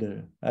Z,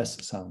 the S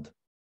sound.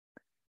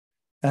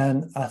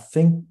 And I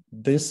think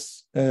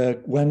this,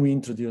 when we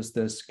introduced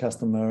this,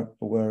 customers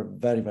were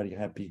very, very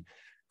happy,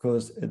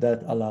 because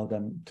that allowed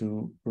them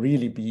to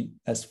really be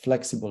as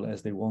flexible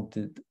as they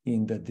wanted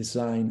in the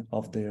design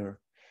of their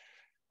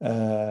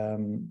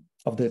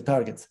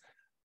targets.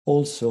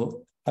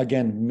 Also,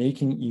 again,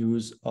 making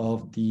use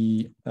of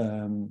the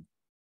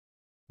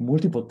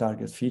multiple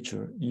target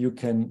feature, you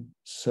can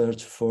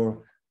search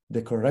for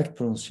the correct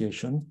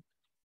pronunciation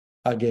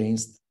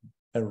against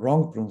a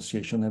wrong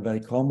pronunciation, a very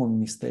common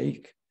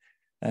mistake,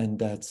 and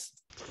that's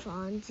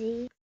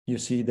Fonzie. You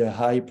see the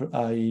high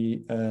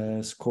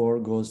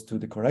score goes to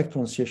the correct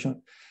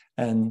pronunciation,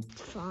 and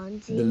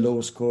Fonzie. the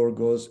low score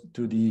goes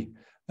to the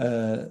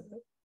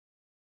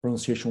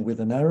pronunciation with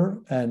an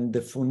error, and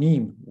the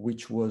phoneme,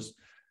 which was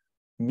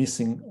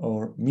missing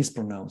or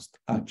mispronounced,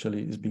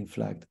 actually is being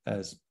flagged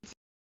as,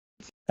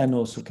 and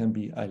also can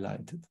be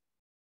highlighted.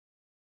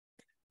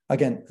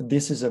 Again,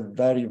 this is a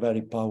very,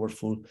 very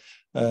powerful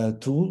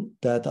tool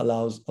that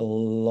allows a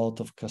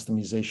lot of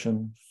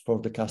customization for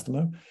the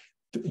customer.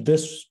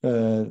 This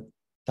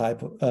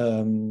type of,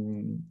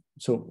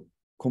 so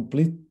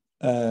complete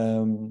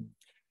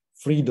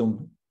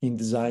freedom in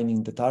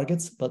designing the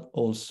targets, but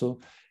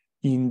also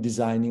in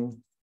designing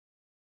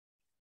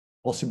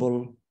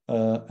possible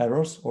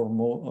errors or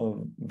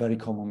more very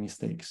common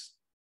mistakes.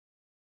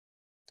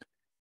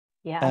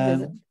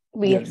 Yeah,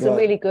 we had some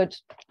really good,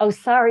 oh,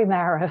 sorry,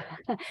 Mara.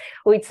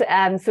 We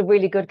had some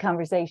really good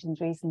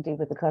conversations recently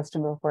with the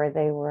customer where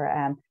they were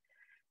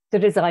they're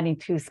designing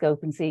to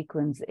scope and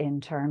sequence in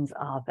terms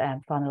of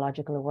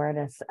phonological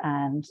awareness,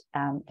 and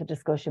the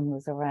discussion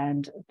was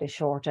around the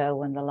short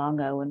O and the long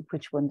O, and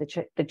which one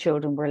the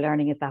children were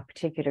learning at that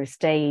particular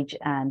stage,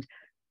 and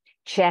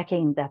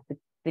checking that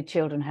the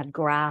children had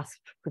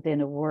grasped within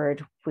a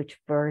word which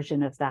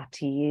version of that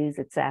to use,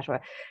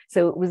 etc.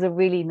 So it was a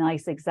really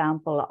nice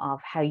example of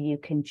how you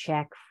can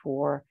check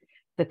for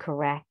the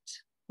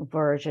correct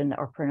version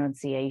or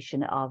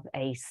pronunciation of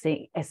a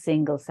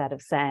single set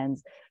of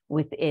sounds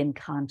within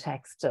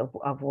context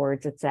of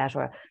words,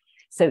 etc.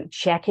 So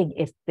checking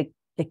if the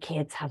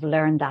kids have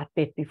learned that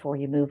bit before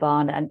you move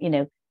on. And, you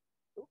know,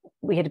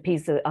 we had a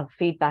piece of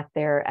feedback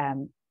there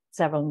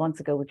several months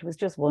ago, which was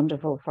just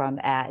wonderful, from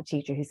a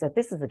teacher who said,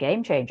 this is a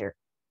game changer.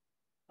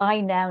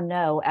 I now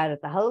know out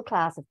of the whole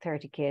class of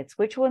 30 kids,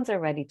 which ones are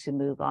ready to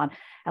move on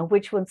and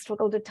which ones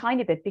struggled a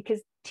tiny bit,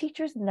 because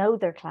teachers know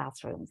their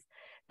classrooms.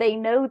 They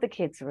know the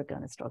kids who are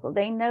going to struggle.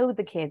 They know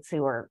the kids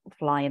who are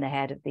flying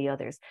ahead of the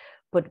others.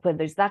 But when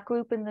there's that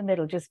group in the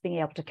middle, just being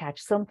able to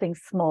catch something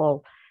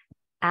small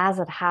as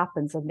it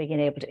happens and being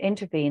able to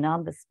intervene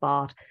on the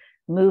spot,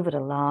 move it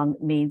along,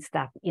 means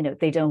that, you know,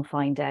 they don't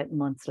find out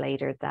months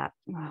later that,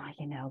 oh,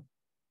 you know,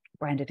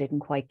 Brenda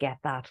didn't quite get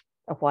that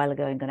a while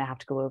ago, I'm going to have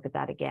to go over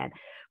that again.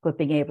 But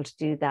being able to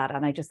do that,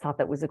 and I just thought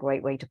that was a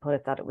great way to put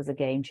it, that it was a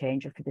game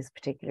changer for this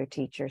particular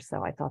teacher.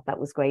 So I thought that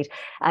was great.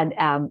 And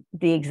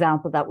the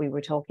example that we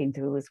were talking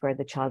through was where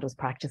the child was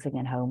practicing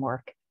in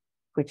homework,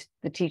 which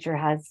the teacher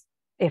has,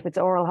 if it's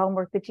oral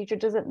homework, the teacher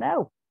doesn't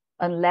know,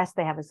 unless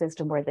they have a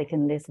system where they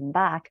can listen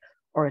back,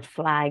 or it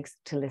flags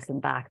to listen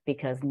back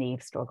because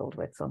Neve struggled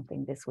with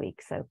something this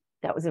week. So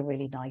that was a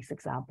really nice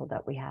example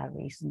that we had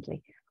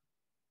recently.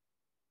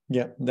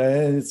 Yeah,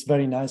 it's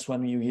very nice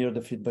when you hear the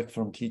feedback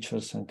from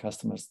teachers and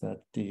customers that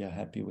they are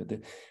happy with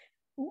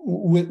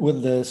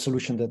the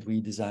solution that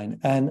we design.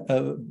 And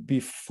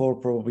before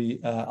probably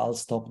I'll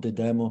stop the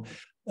demo,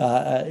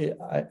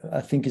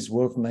 I think it's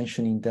worth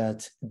mentioning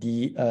that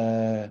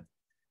the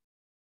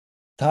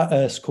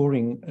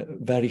scoring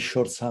very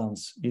short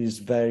sounds is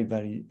very,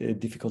 very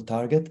difficult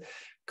target,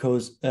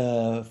 because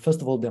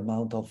first of all, the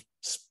amount of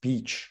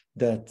speech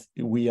that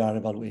we are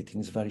evaluating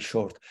is very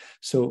short.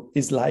 So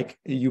it's like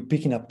you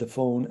picking up the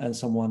phone and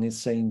someone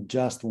is saying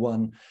just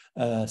one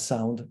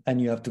sound and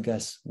you have to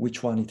guess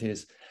which one it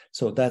is.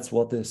 So that's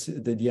what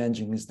the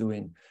engine is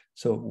doing.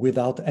 So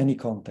without any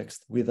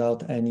context,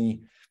 without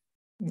any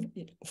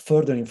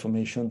further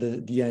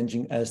information, the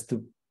engine has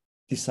to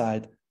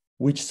decide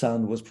which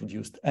sound was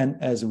produced. And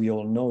as we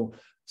all know,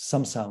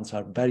 some sounds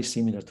are very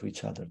similar to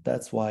each other.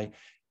 That's why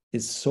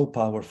it's so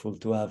powerful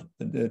to have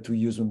to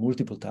use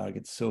multiple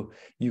targets, so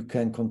you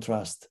can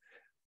contrast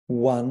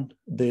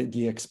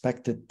the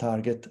expected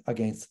target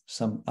against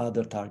some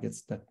other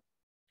targets that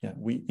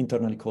we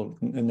internally call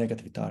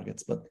negative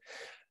targets, but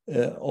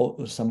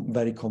some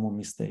very common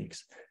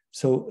mistakes.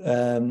 So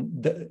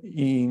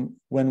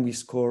when we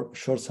score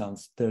short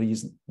sounds, there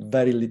is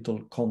very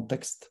little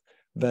context,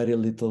 very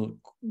little.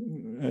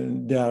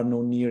 There are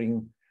no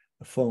nearing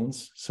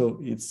phones, so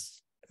it's.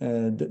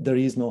 There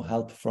is no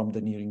help from the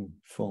nearing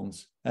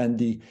phones,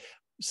 and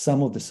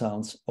some of the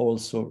sounds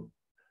also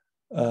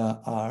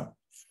are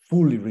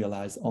fully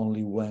realized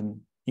only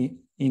when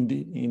in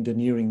the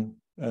nearing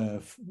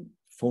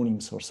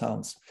phonemes or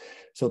sounds.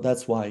 So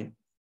that's why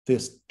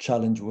this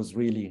challenge was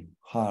really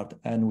hard,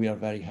 and we are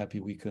very happy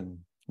we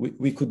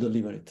could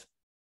deliver it.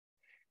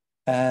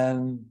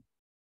 And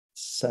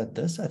said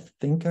this, I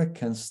think I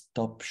can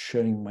stop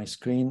sharing my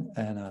screen,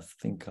 and I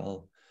think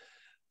I'll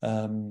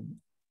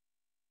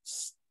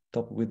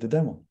stop with the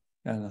demo,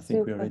 and I think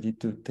Super. We're ready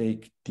to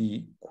take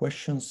the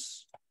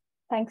questions.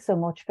 Thanks so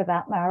much for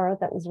that, Mauro.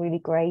 That was really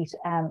great.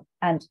 And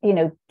you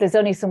know, there's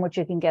only so much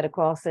you can get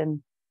across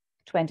in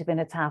 20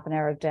 minutes, half an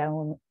hour of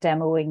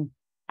demoing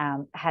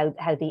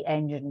how the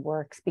engine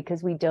works,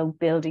 because we don't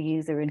build a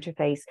user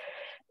interface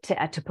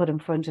to put in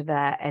front of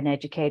an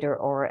educator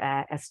or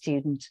a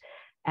student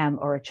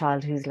or a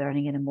child who's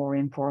learning in a more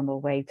informal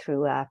way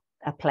through a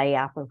play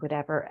app or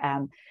whatever.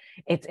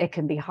 It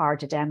can be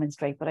hard to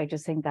demonstrate, but I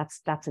just think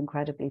that's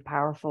incredibly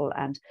powerful.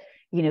 And,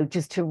 you know,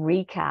 just to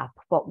recap,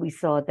 what we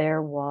saw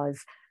there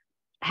was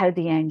how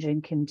the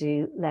engine can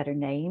do letter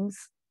names,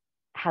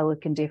 how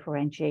it can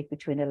differentiate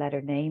between a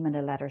letter name and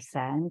a letter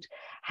sound,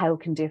 how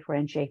it can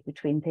differentiate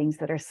between things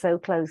that are so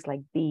close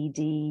like B,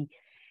 D,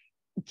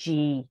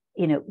 G,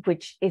 you know,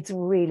 which it's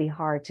really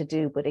hard to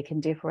do, but it can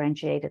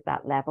differentiate at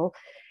that level.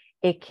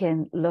 It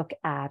can look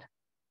at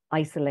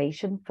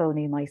isolation,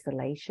 phoneme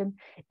isolation.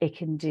 It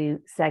can do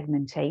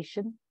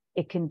segmentation.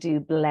 It can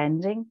do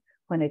blending,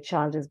 when a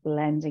child is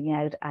blending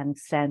out and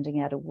sending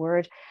out a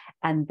word,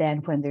 and then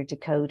when they're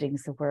decoding,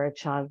 so where a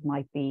child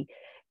might be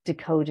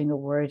decoding a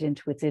word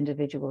into its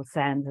individual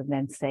sounds and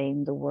then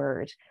saying the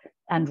word,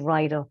 and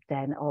right up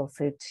then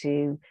also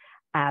to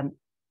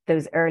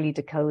those early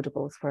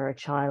decodables where a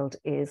child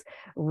is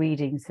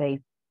reading, say,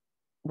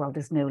 well,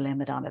 there's no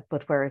limit on it,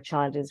 but where a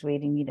child is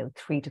reading, you know,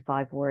 3 to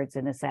 5 words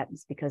in a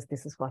sentence because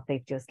this is what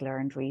they've just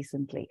learned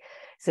recently.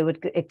 So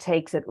it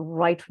takes it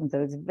right from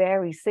those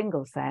very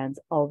single sounds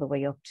all the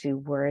way up to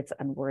words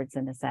and words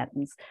in a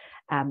sentence.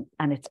 And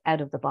it's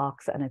out of the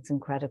box, and it's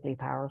incredibly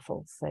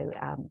powerful. So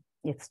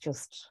it's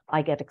just,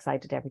 I get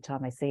excited every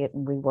time I see it,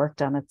 and we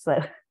worked on it.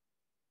 So.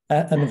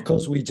 And of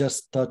course, we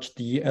just touched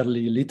the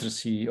early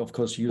literacy, of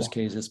course, use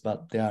cases,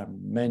 but there are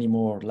many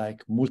more,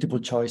 like multiple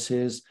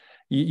choices.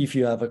 If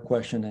you have a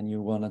question and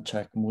you want to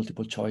check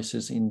multiple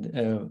choices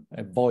in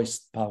a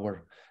voice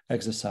power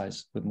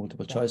exercise with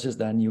multiple choices,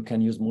 then you can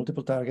use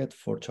multiple target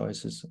for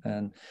choices,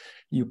 and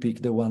you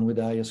pick the one with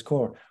the highest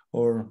score.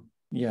 Or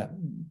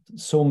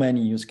so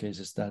many use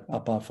cases that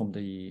apart from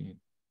the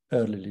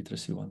early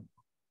literacy one.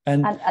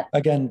 And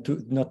again,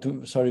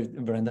 sorry,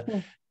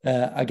 Brenda,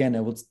 again,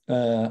 I would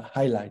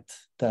highlight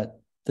that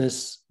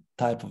this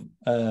type of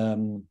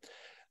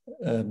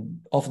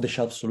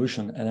off-the-shelf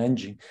solution, an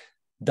engine,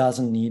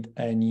 doesn't need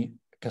any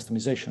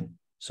customization.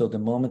 So the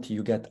moment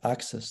you get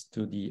access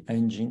to the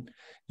engine,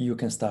 you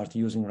can start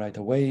using right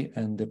away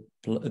and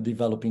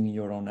developing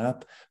your own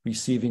app,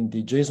 receiving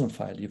the JSON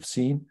file you've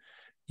seen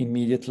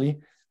immediately,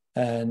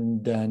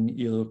 and then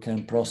you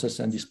can process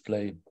and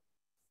display.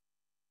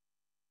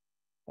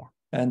 Yeah.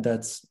 And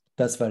that's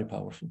very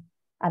powerful.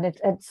 And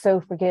it's so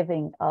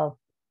forgiving of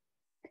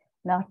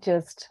not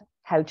just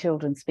how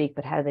children speak,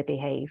 but how they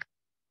behave.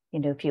 You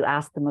know, if you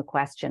ask them a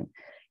question,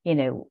 you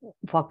know,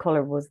 what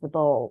color was the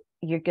ball?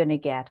 You're going to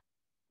get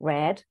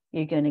red.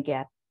 You're going to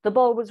get, the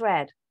ball was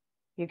red.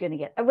 You're going to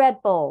get a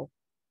red ball.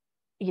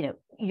 You know,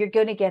 you're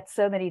going to get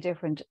so many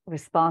different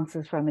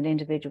responses from an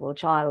individual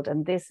child.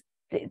 And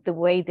the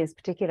way this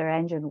particular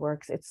engine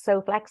works, it's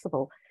so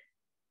flexible.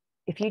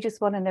 If you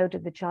just want to know,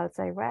 did the child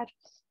say red?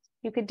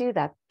 You could do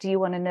that. Do you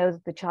want to know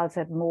that the child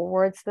said more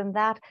words than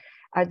that?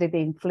 Are they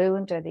being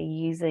fluent? Are they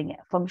using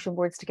function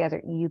words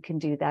together? You can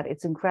do that.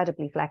 It's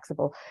incredibly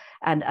flexible.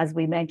 And as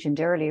we mentioned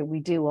earlier, we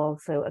do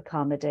also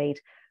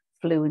accommodate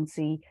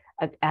fluency,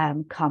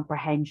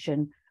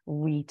 comprehension,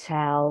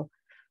 retell,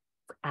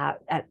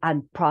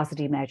 and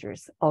prosody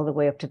measures all the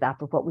way up to that.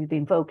 But what we've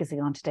been focusing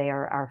on today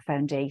are our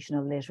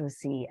foundational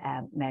literacy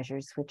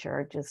measures, which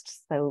are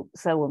just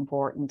so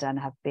important and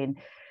have been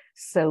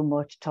so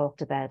much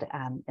talked about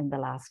in the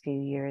last few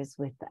years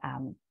with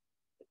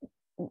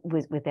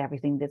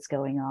everything that's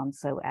going on.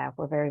 So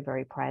we're very,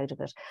 very proud of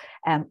it.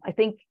 I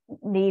think,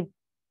 Niamh,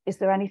 is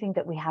there anything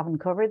that we haven't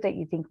covered that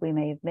you think we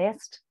may have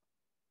missed?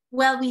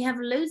 Well, we have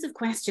loads of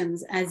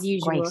questions as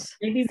usual. Great.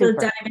 Maybe Super. we'll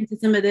dive into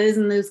some of those,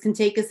 and those can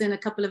take us in a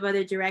couple of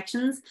other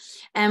directions.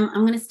 I'm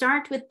going to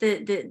start with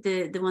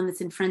the one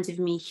that's in front of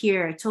me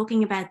here,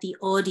 talking about the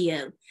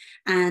audio,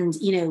 and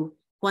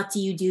what do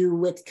you do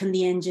with, can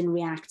the engine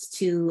react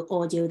to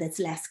audio that's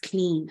less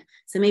clean?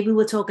 So maybe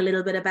we'll talk a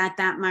little bit about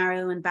that,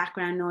 Maro, and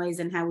background noise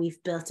and how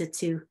we've built it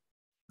to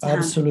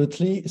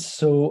Absolutely.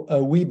 So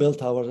we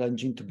built our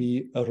engine to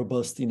be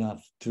robust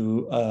enough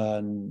to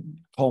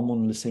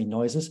common, let's say,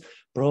 noises.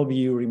 Probably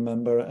you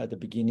remember at the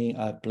beginning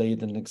I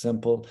played an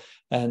example,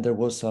 and there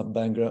was some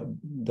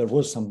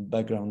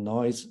background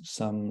noise.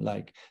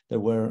 There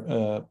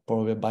were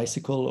probably a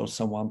bicycle or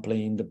someone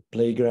playing the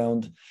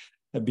playground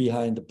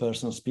behind the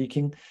person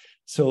speaking.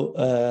 So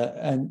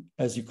and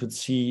as you could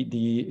see,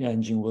 the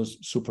engine was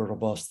super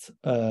robust.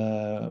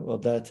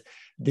 That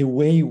the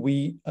way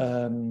we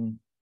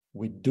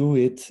do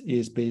it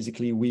is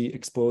basically we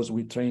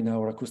train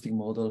our acoustic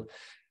model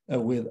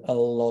with a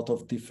lot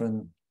of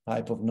different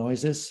type of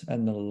noises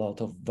and a lot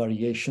of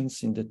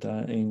variations in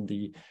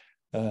the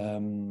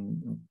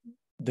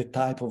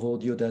type of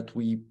audio that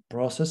we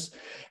process,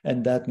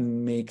 and that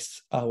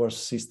makes our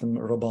system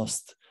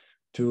robust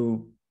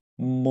to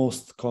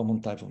most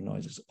common type of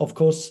noises. Of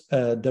course,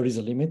 there is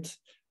a limit.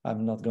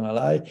 I'm not gonna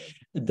lie.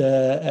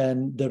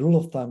 The rule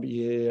of thumb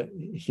here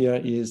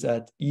is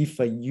that if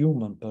a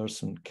human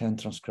person can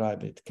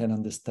transcribe it, can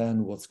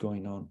understand what's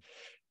going on,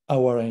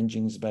 our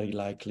engine is very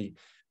likely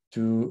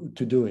to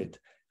do it.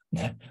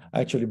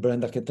 Actually,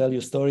 Brenda can tell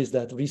you stories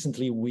that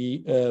recently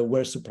we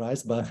were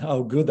surprised by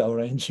how good our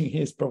engine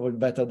is, probably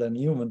better than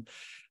human,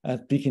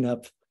 at picking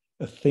up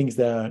things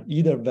that are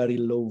either very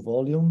low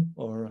volume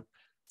or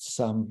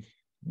some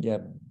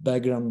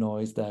background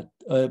noise. That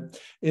a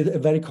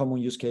very common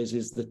use case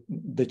is that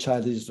the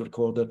child is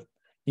recorded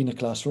in a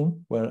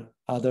classroom where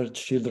other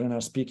children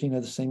are speaking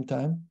at the same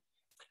time,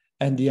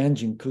 and the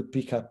engine could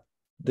pick up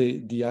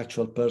the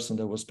actual person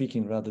that was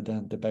speaking rather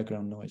than the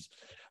background noise.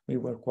 We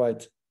were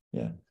quite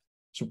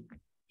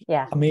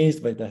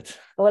amazed by that.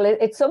 Well,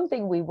 it's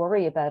something we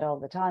worry about all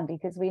the time,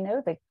 because we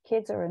know that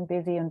kids are in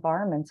busy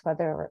environments,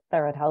 whether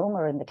they're at home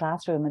or in the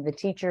classroom, and the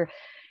teacher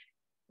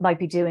might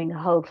be doing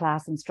whole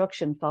class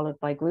instruction followed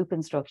by group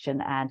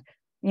instruction, and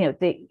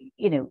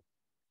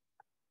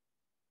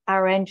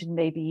our engine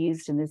may be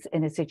used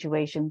in a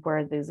situation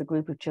where there's a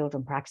group of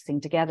children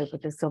practicing together,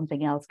 but there's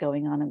something else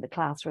going on in the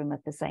classroom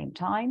at the same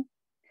time,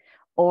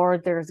 or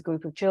there's a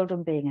group of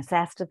children being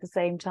assessed at the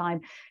same time.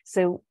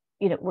 So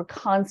we're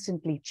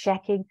constantly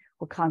checking,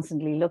 we're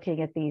constantly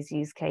looking at these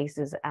use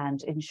cases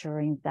and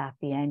ensuring that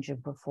the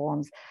engine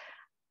performs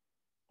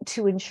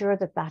to ensure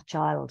that that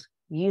child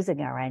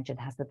using our engine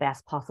has the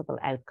best possible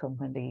outcome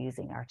when they're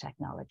using our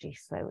technology.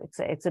 So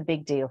it's a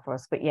big deal for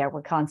us, but yeah,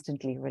 we're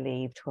constantly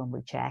relieved when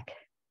we check.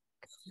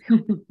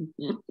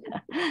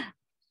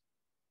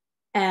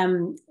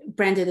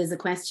 Brenda, there's a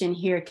question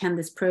here: can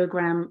this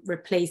program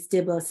replace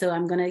DIBBLE? So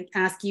I'm going to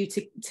ask you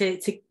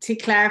to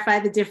clarify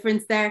the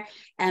difference there,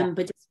 but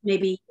just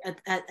maybe at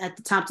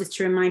the top, just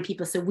to remind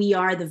people, so we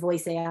are the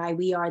voice AI,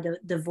 we are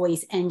the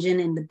voice engine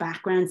in the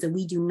background, so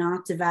we do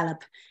not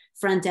develop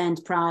front-end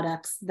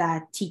products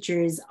that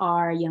teachers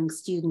or young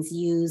students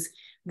use.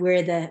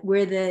 We're the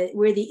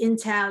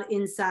intel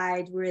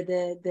inside, we're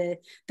the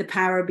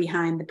power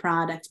behind the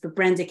product. But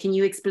Brenda, can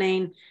you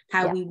explain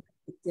how we work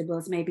with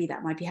DIBBLEs? Maybe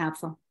that might be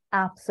helpful.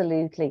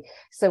 Absolutely.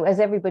 So as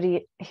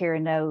everybody here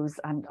knows,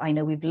 and I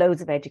know we've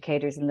loads of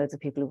educators and loads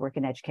of people who work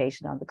in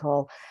education on the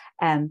call,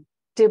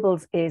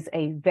 DIBELS is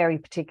a very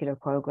particular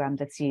program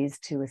that's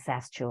used to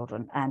assess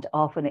children, and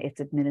often it's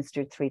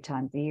administered 3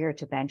 times a year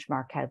to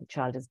benchmark how the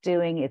child is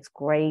doing. It's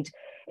grade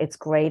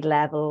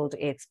leveled,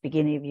 it's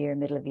beginning of year,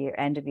 middle of year,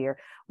 end of year.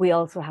 We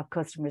also have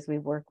customers we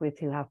work with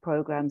who have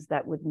programs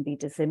that wouldn't be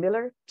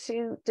dissimilar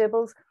to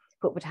DIBELS,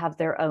 but would have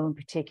their own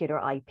particular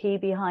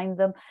IP behind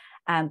them,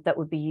 and that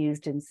would be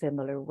used in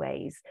similar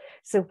ways.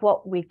 So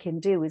what we can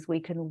do is we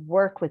can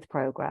work with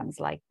programs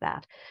like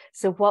that.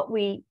 So what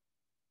we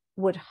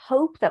would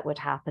hope that would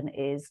happen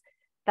is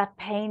that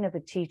pain of a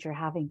teacher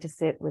having to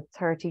sit with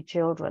 30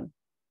 children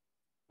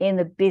in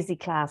a busy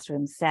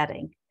classroom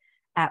setting,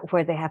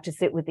 where they have to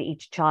sit with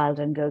each child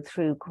and go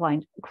through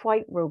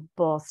quite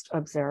robust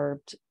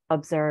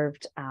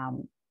observed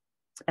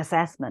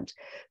assessment,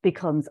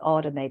 becomes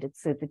automated.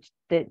 So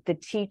the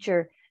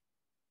teacher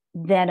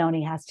then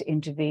only has to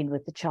intervene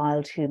with the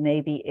child who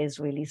maybe is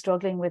really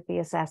struggling with the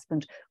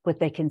assessment, but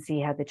they can see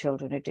how the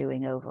children are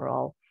doing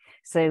overall.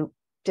 So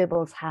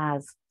DIBELS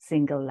has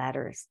single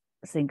letters,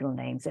 single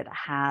names. It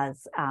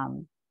has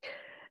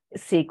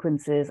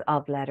sequences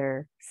of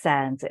letter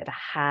sounds. It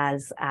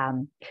has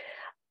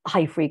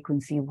high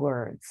frequency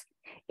words.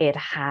 It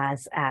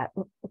has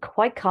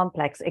quite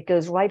complex, it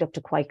goes right up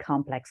to quite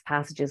complex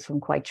passages,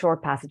 from quite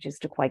short passages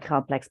to quite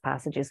complex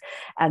passages.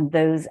 And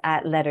those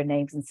letter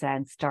names and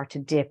sounds start to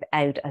dip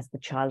out as the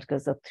child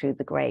goes up through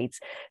the grades.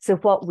 So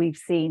what we've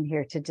seen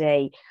here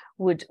today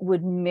would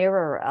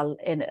mirror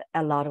in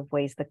a lot of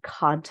ways the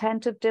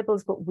content of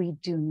DIBELS, but we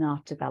do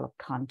not develop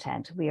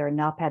content. We are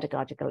not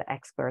pedagogical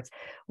experts.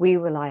 We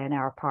rely on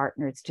our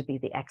partners to be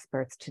the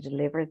experts to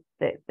deliver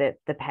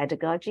the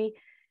pedagogy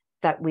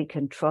that we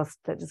can trust,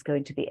 that is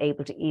going to be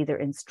able to either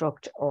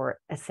instruct or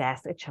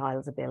assess a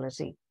child's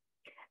ability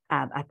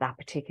at that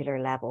particular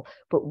level.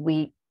 But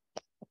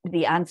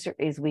the answer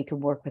is we can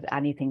work with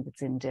anything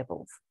that's in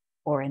DIBELS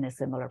or in a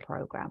similar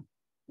program.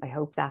 I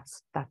hope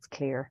that's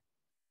clear.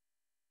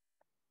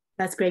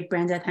 That's great,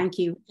 Brenda. Thank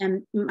you.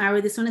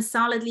 Mara, this one is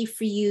solidly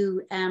for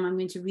you. I'm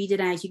going to read it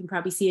out. You can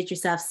probably see it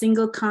yourself.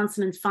 Single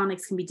consonant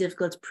phonics can be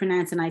difficult to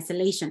pronounce in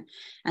isolation.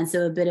 And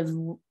so a bit of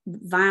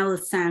vowel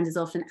sound is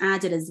often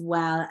added, as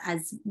well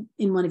as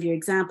in one of your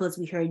examples,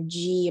 we heard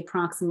G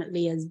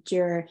approximately as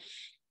jur.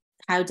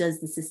 How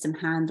does the system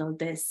handle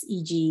this?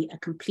 E.g., a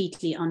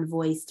completely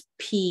unvoiced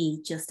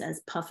P, just as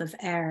puff of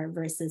air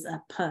versus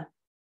a P.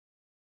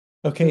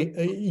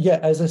 Okay, yeah,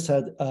 as I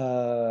said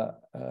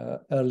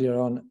earlier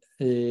on,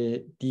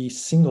 the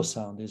single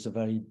sound is a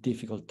very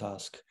difficult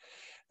task,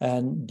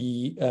 and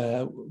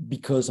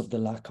because of the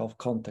lack of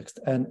context.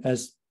 And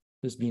as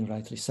has been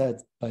rightly said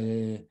by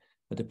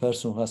the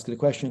person who asked the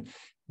question,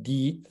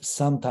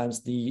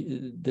 sometimes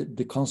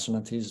the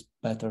consonant is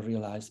better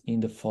realized in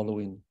the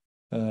following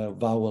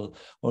vowel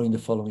or in the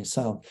following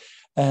sound.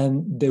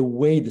 And the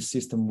way the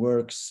system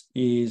works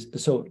is,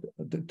 so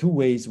the 2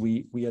 ways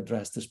we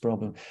address this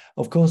problem.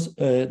 Of course,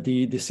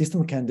 the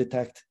system can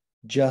detect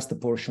just the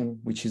portion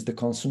which is the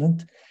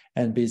consonant,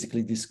 and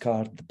basically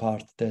discard the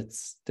part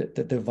that's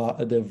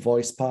the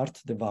voice part,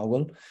 the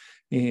vowel,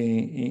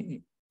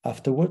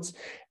 afterwards.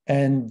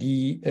 And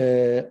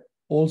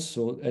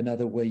also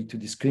another way to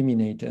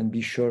discriminate and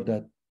be sure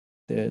that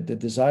the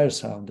desired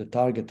sound, the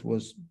target,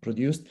 was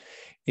produced,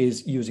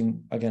 is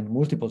using, again,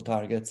 multiple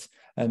targets,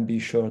 and be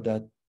sure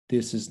that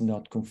this is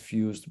not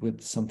confused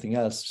with something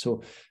else.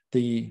 So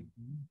the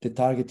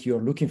target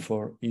you're looking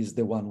for is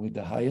the one with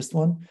the highest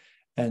one,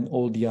 and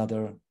all the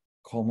other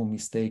common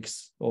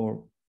mistakes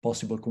or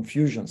possible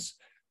confusions,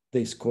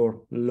 they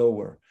score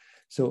lower.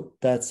 So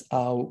that's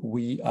how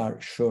we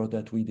are sure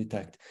that we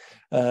detect.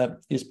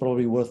 It's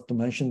probably worth to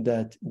mention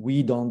that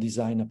we don't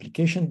design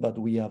application, but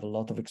we have a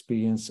lot of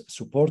experience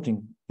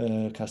supporting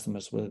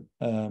customers with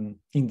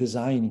in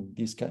designing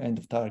this kind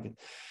of target.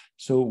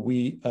 So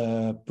we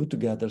put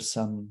together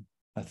some,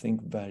 I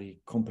think,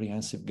 very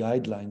comprehensive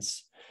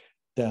guidelines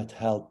that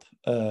help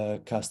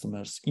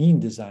customers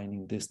in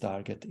designing this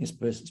target,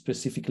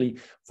 specifically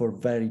for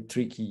very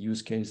tricky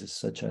use cases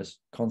such as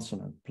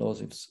consonant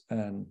plosives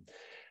and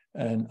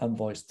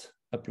unvoiced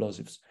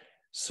plosives.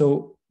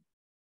 So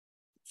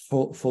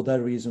for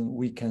that reason,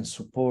 we can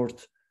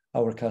support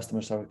our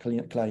customers, our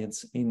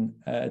clients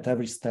at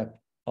every step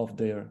of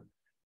their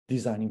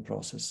designing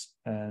process,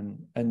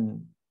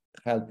 and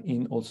help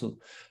in also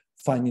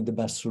finding the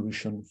best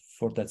solution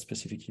for that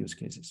specific use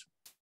cases.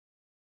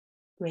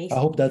 Great. I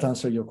hope that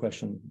answered your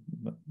question.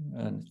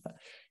 And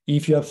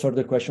if you have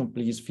further questions,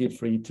 please feel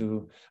free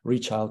to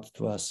reach out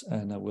to us,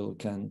 and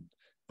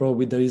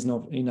probably there is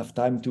not enough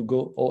time to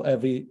go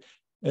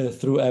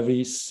through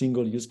every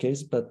single use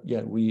case, but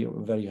yeah, we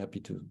are very happy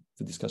to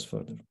discuss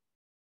further.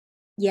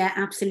 Yeah,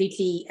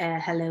 absolutely.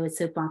 Hello at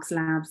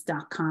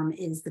SoapBoxLabs.com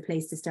is the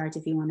place to start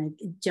if you want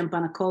to jump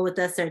on a call with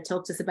us or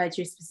talk to us about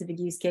your specific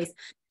use case.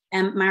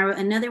 Maro,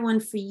 another one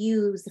for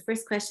you. It was the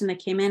first question that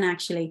came in,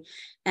 actually.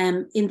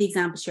 In the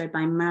example shared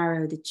by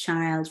Maro, the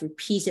child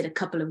repeated a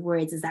couple of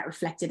words. Is that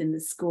reflected in the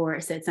score?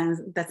 So that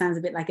sounds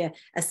a bit like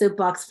a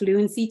soapbox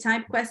fluency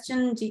type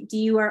question. Do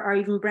you or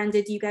even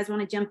Brenda, do you guys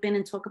want to jump in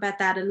and talk about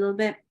that a little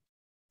bit?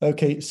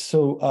 Okay,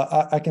 so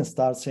I can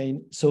start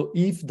saying, so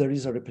if there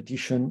is a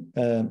repetition,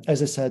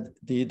 as I said,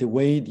 the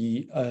way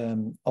the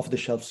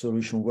off-the-shelf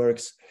solution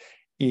works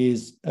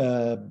is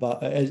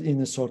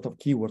in a sort of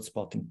keyword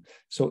spotting.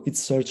 So it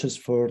searches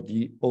for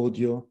the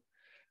audio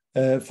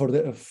for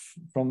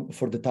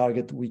the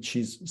target which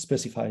is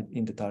specified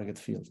in the target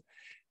field,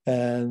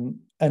 and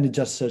it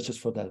just searches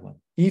for that one.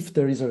 If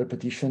there is a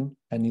repetition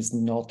and is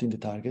not in the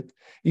target,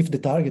 if the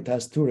target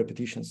has 2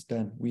 repetitions,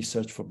 then we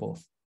search for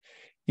both.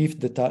 If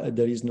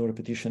there is no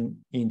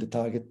repetition in the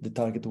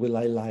target will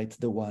highlight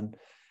the one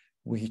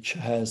which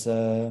has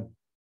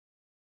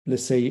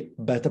let's say,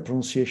 better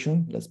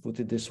pronunciation, let's put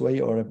it this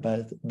way, or a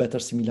better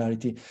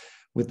similarity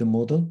with the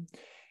model.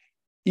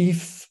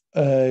 If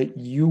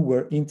you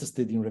were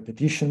interested in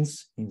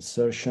repetitions,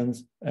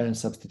 insertions, and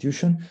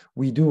substitution,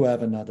 we do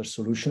have another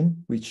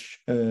solution which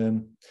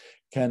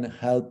can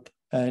help,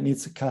 and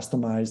it's a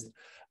customized,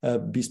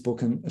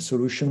 bespoke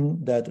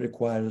solution that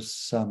requires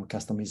some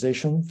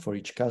customization for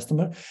each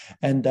customer.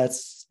 And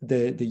that's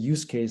the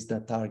use case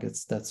that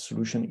targets that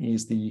solution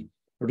is the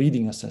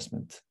reading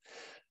assessment.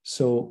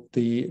 So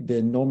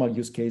the normal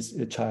use case,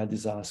 a child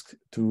is asked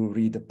to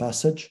read a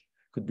passage,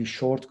 could be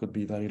short, could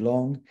be very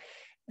long,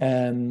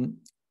 and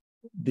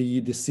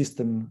the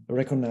system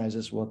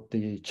recognizes what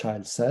the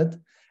child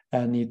said,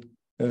 and it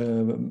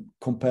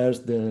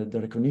compares the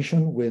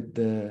recognition with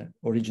the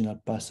original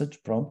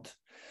passage prompt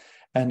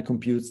and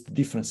computes the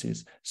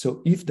differences.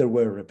 So if there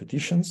were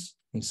repetitions,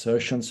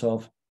 insertions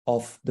of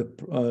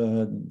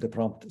the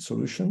prompt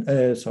solution,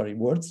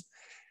 words,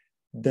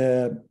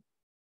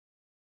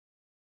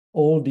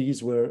 all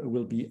these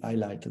will be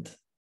highlighted.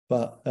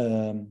 But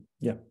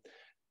yeah,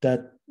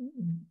 that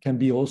can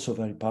be also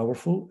very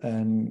powerful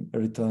and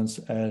returns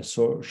a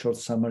short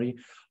summary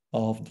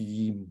of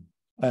the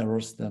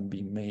errors that have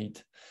been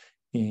made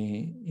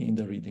in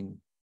the reading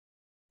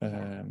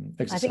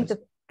exercise. I think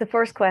the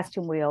first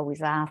question we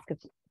always ask if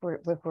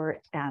we're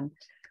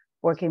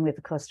working with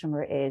the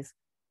customer is,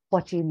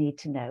 what do you need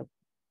to know?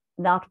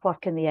 Not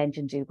what can the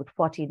engine do, but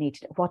what do you need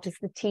to know? What does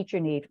the teacher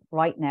need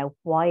right now?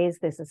 Why is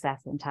this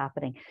assessment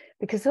happening?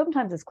 Because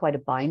sometimes it's quite a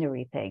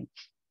binary thing.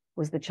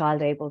 Was the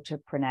child able to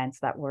pronounce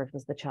that word?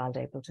 Was the child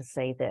able to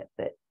say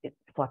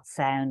what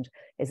sound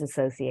is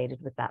associated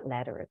with that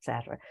letter,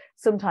 etc.?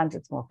 Sometimes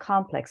it's more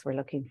complex. We're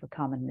looking for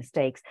common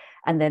mistakes.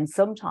 And then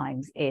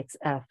sometimes it's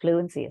a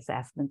fluency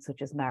assessment,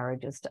 such as Mara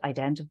just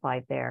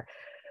identified there,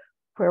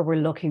 where we're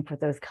looking for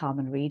those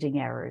common reading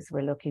errors.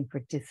 We're looking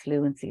for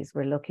disfluencies.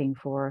 We're looking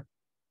for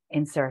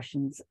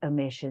insertions,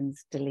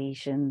 omissions,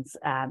 deletions,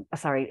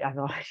 sorry, I've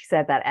already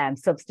said that,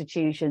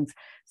 substitutions,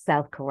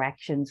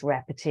 self-corrections,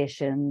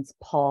 repetitions,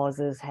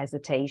 pauses,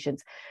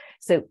 hesitations.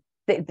 So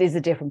there's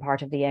a different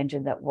part of the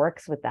engine that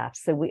works with that.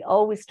 So we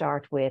always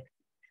start with,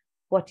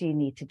 what do you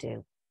need to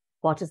do?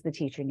 What does the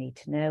teacher need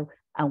to know?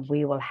 And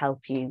we will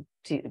help you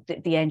to,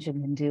 the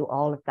engine can do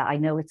all of that. I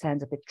know it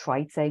sounds a bit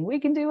trite saying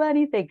we can do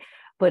anything,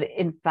 but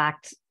in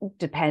fact,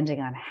 depending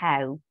on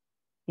how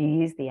you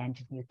use the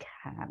engine, you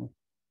can,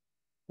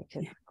 which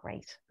is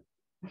great.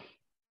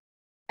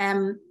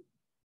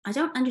 I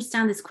don't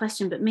understand this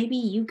question, but maybe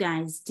you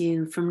guys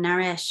do, from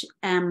Naresh.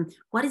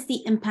 What is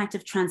the impact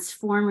of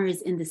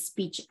transformers in the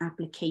speech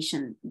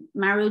application?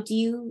 Maro,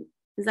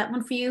 is that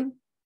one for you?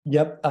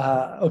 Yep.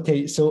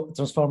 Okay, so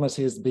transformers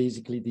is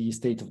basically the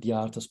state of the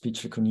art of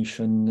speech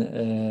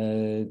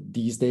recognition.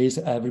 These days,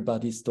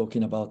 everybody's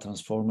talking about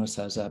transformers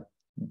as a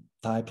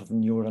type of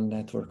neural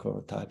network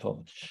or type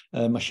of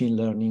machine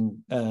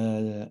learning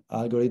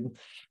algorithm.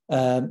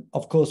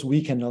 Of course,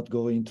 we cannot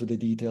go into the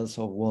details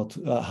of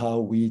how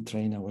we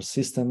train our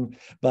system,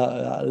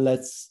 but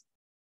let's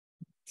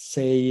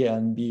say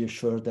and be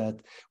assured that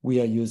we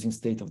are using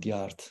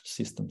state-of-the-art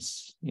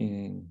systems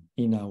in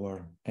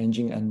our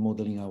engine and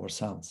modeling our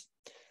sounds.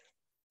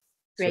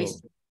 Great.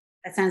 So,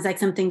 that sounds like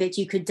something that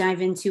you could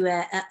dive into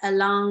a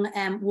long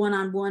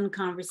one-on-one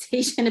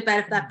conversation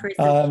about, if that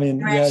person. I mean,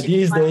 yeah,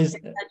 these days,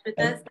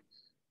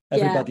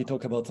 everybody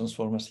talk about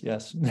transformers.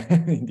 Yes,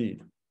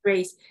 indeed.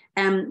 Great.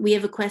 We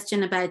have a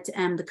question about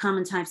the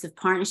common types of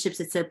partnerships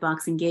that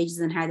SoapBox engages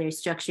and how they're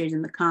structured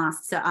and the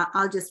cost. So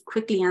I'll just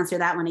quickly answer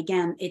that one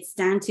again. It's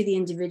down to the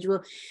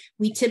individual.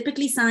 We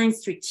typically sign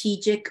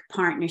strategic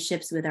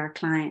partnerships with our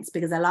clients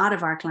because a lot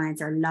of our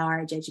clients are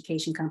large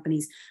education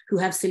companies who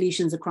have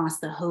solutions across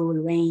the whole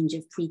range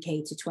of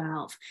pre-K to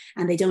 12.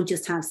 And they don't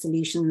just have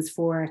solutions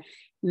for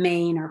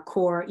main or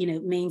core,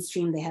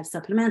 mainstream. They have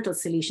supplemental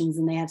solutions,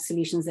 and they have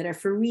solutions that are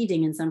for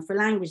reading, and some for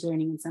language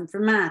learning, and some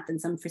for math,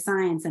 and some for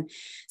science. And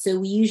so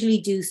we usually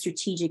do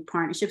strategic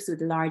partnerships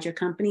with larger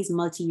companies,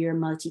 multi-year,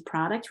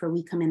 multi-product, where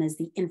we come in as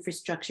the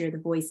infrastructure, the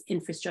voice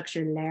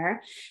infrastructure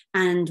layer,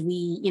 and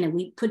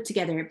we put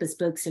together a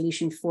bespoke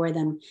solution for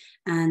them.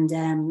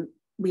 And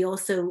we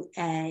also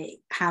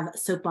have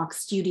SoapBox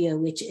Studio,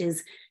 which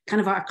is kind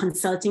of our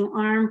consulting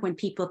arm. When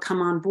people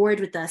come on board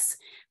with us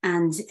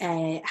and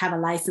have a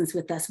license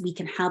with us, we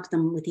can help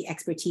them with the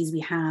expertise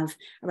we have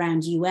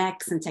around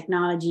UX and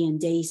technology and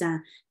data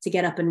to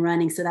get up and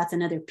running. So that's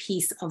another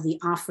piece of the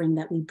offering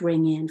that we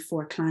bring in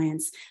for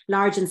clients,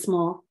 large and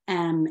small.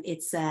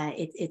 It's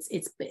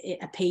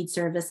a paid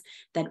service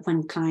that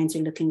when clients are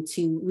looking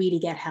to really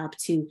get help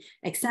to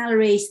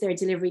accelerate their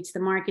delivery to the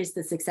market,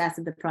 the success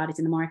of the product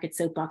in the market,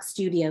 SoapBox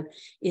Studio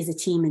is a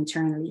team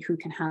internally who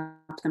can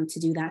help them to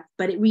do that.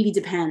 But it really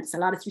depends. A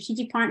lot of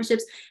strategic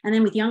partnerships, and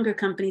then with younger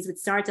companies, with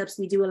startups,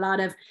 we do a lot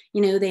of,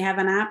 you know, they have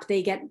an app,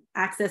 they get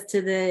access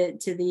to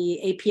the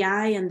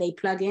API, and they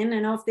plug in,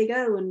 and off they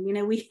go. And you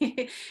know,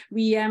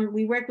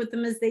 we work with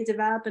them as they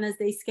develop and as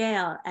they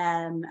scale.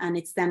 And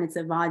it's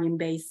a volume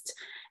based.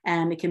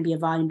 It can be a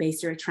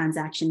volume-based or a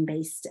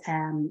transaction-based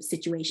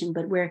situation,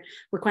 but we're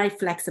quite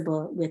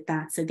flexible with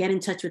that. So get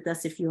in touch with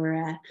us if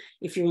you're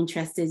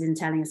interested in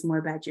telling us more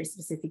about your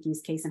specific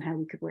use case and how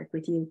we could work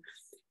with you.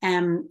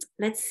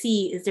 Let's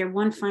see, is there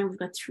one final? We've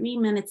got 3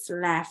 minutes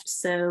left.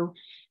 So,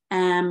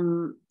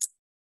 Brenda,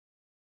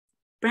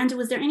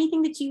 was there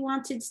anything that you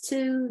wanted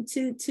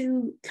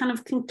to kind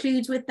of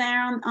conclude with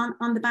there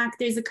on the back?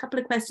 There's a couple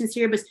of questions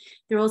here, but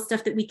they're all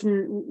stuff that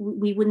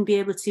we wouldn't be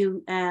able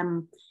to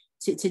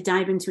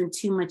dive into in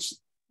too much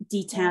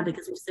detail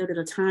because there's so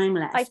little time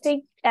left. I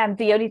think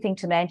the only thing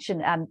to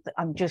mention, and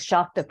I'm just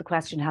shocked that the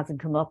question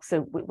hasn't come up.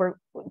 So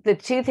the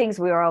two things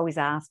we are always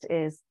asked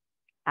is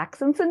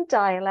accents and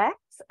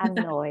dialects and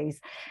noise,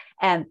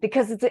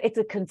 because it's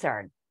a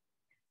concern.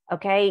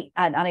 Okay,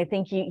 and I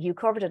think you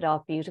covered it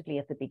off beautifully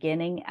at the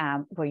beginning,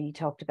 where you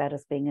talked about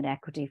us being an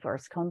equity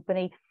first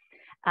company.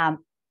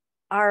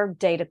 Our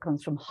data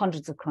comes from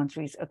hundreds of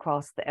countries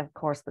across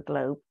the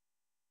globe.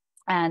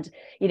 And,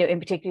 you know, in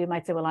particular, you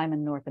might say, well, I'm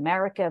in North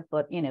America,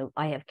 but, you know,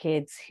 I have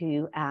kids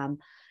who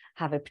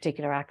have a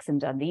particular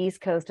accent on the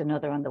East Coast,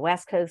 another on the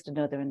West Coast,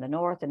 another in the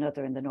North,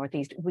 another in the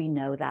Northeast. We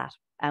know that.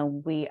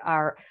 And we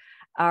are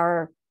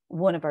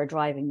one of our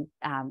driving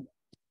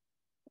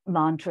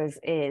mantras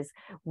is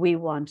we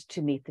want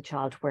to meet the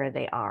child where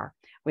they are,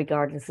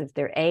 regardless of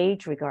their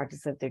age,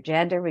 regardless of their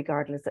gender,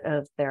 regardless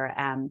of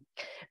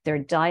their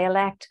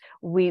dialect.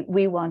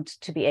 We want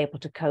to be able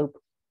to cope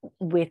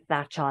with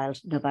that child,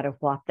 no matter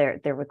what their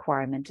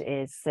requirement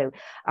is. So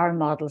our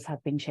models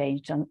have been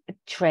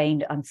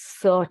trained on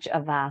such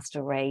a vast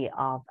array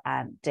of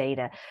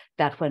data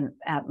that when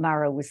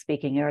Mara was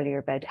speaking earlier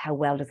about how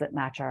well does it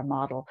match our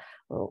model,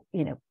 well,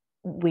 you know,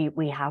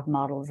 we have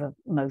models of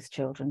most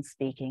children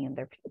speaking in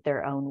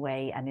their own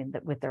way and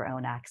with their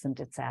own accent,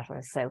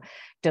 etc. So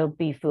don't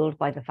be fooled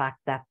by the fact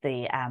that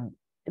the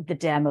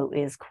demo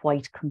is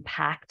quite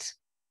compact,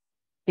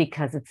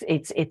 because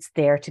it's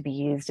there to be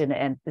used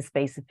in the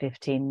space of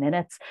 15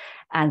 minutes.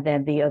 And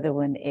then the other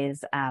one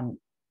is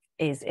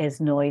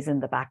noise in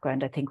the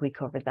background. I think we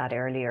covered that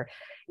earlier.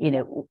 You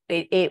know,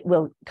 it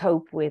will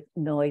cope with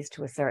noise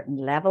to a certain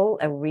level,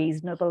 a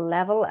reasonable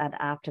level. And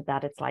after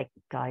that, it's like,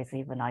 guys,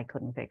 even I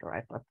couldn't figure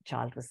out what the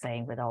child was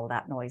saying with all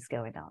that noise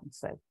going on.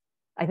 So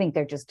I think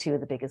they're just two of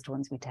the biggest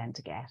ones we tend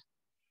to get.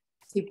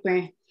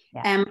 Super.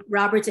 Yeah.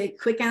 Robert, a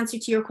quick answer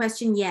to your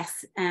question.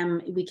 Yes,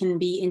 we can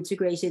be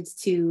integrated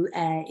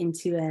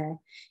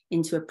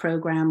into a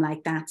program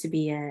like that to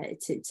be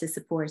to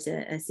support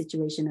a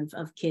situation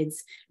of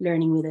kids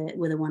learning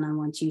with a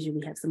one-on-one tutor.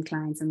 We have some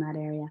clients in that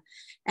area.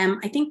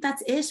 I think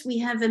that's it. We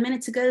have a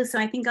minute to go, so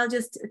I think I'll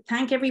just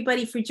thank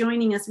everybody for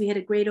joining us. We had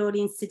a great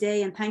audience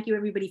today, and thank you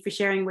everybody for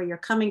sharing where you're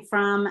coming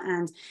from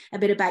and a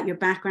bit about your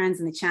backgrounds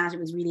in the chat.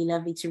 It was really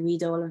lovely to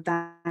read all of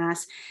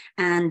that,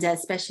 and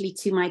especially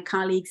to my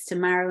colleagues, to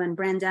Mara and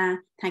Brenda.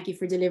 Thank you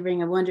for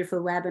delivering a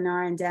wonderful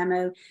webinar and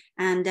demo.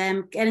 And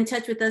get in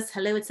touch with us,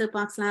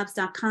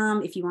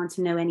 hello@soapboxlabs.com, if you want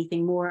to know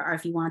anything more, or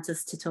if you want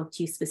us to talk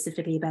to you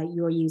specifically about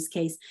your use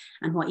case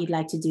and what you'd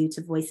like to do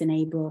to voice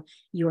enable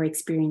your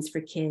experience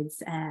for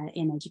kids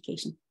in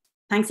education.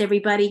 Thanks,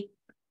 everybody.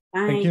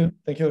 Bye. Thank you.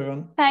 Thank you,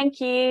 everyone.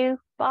 Thank you.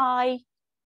 Bye.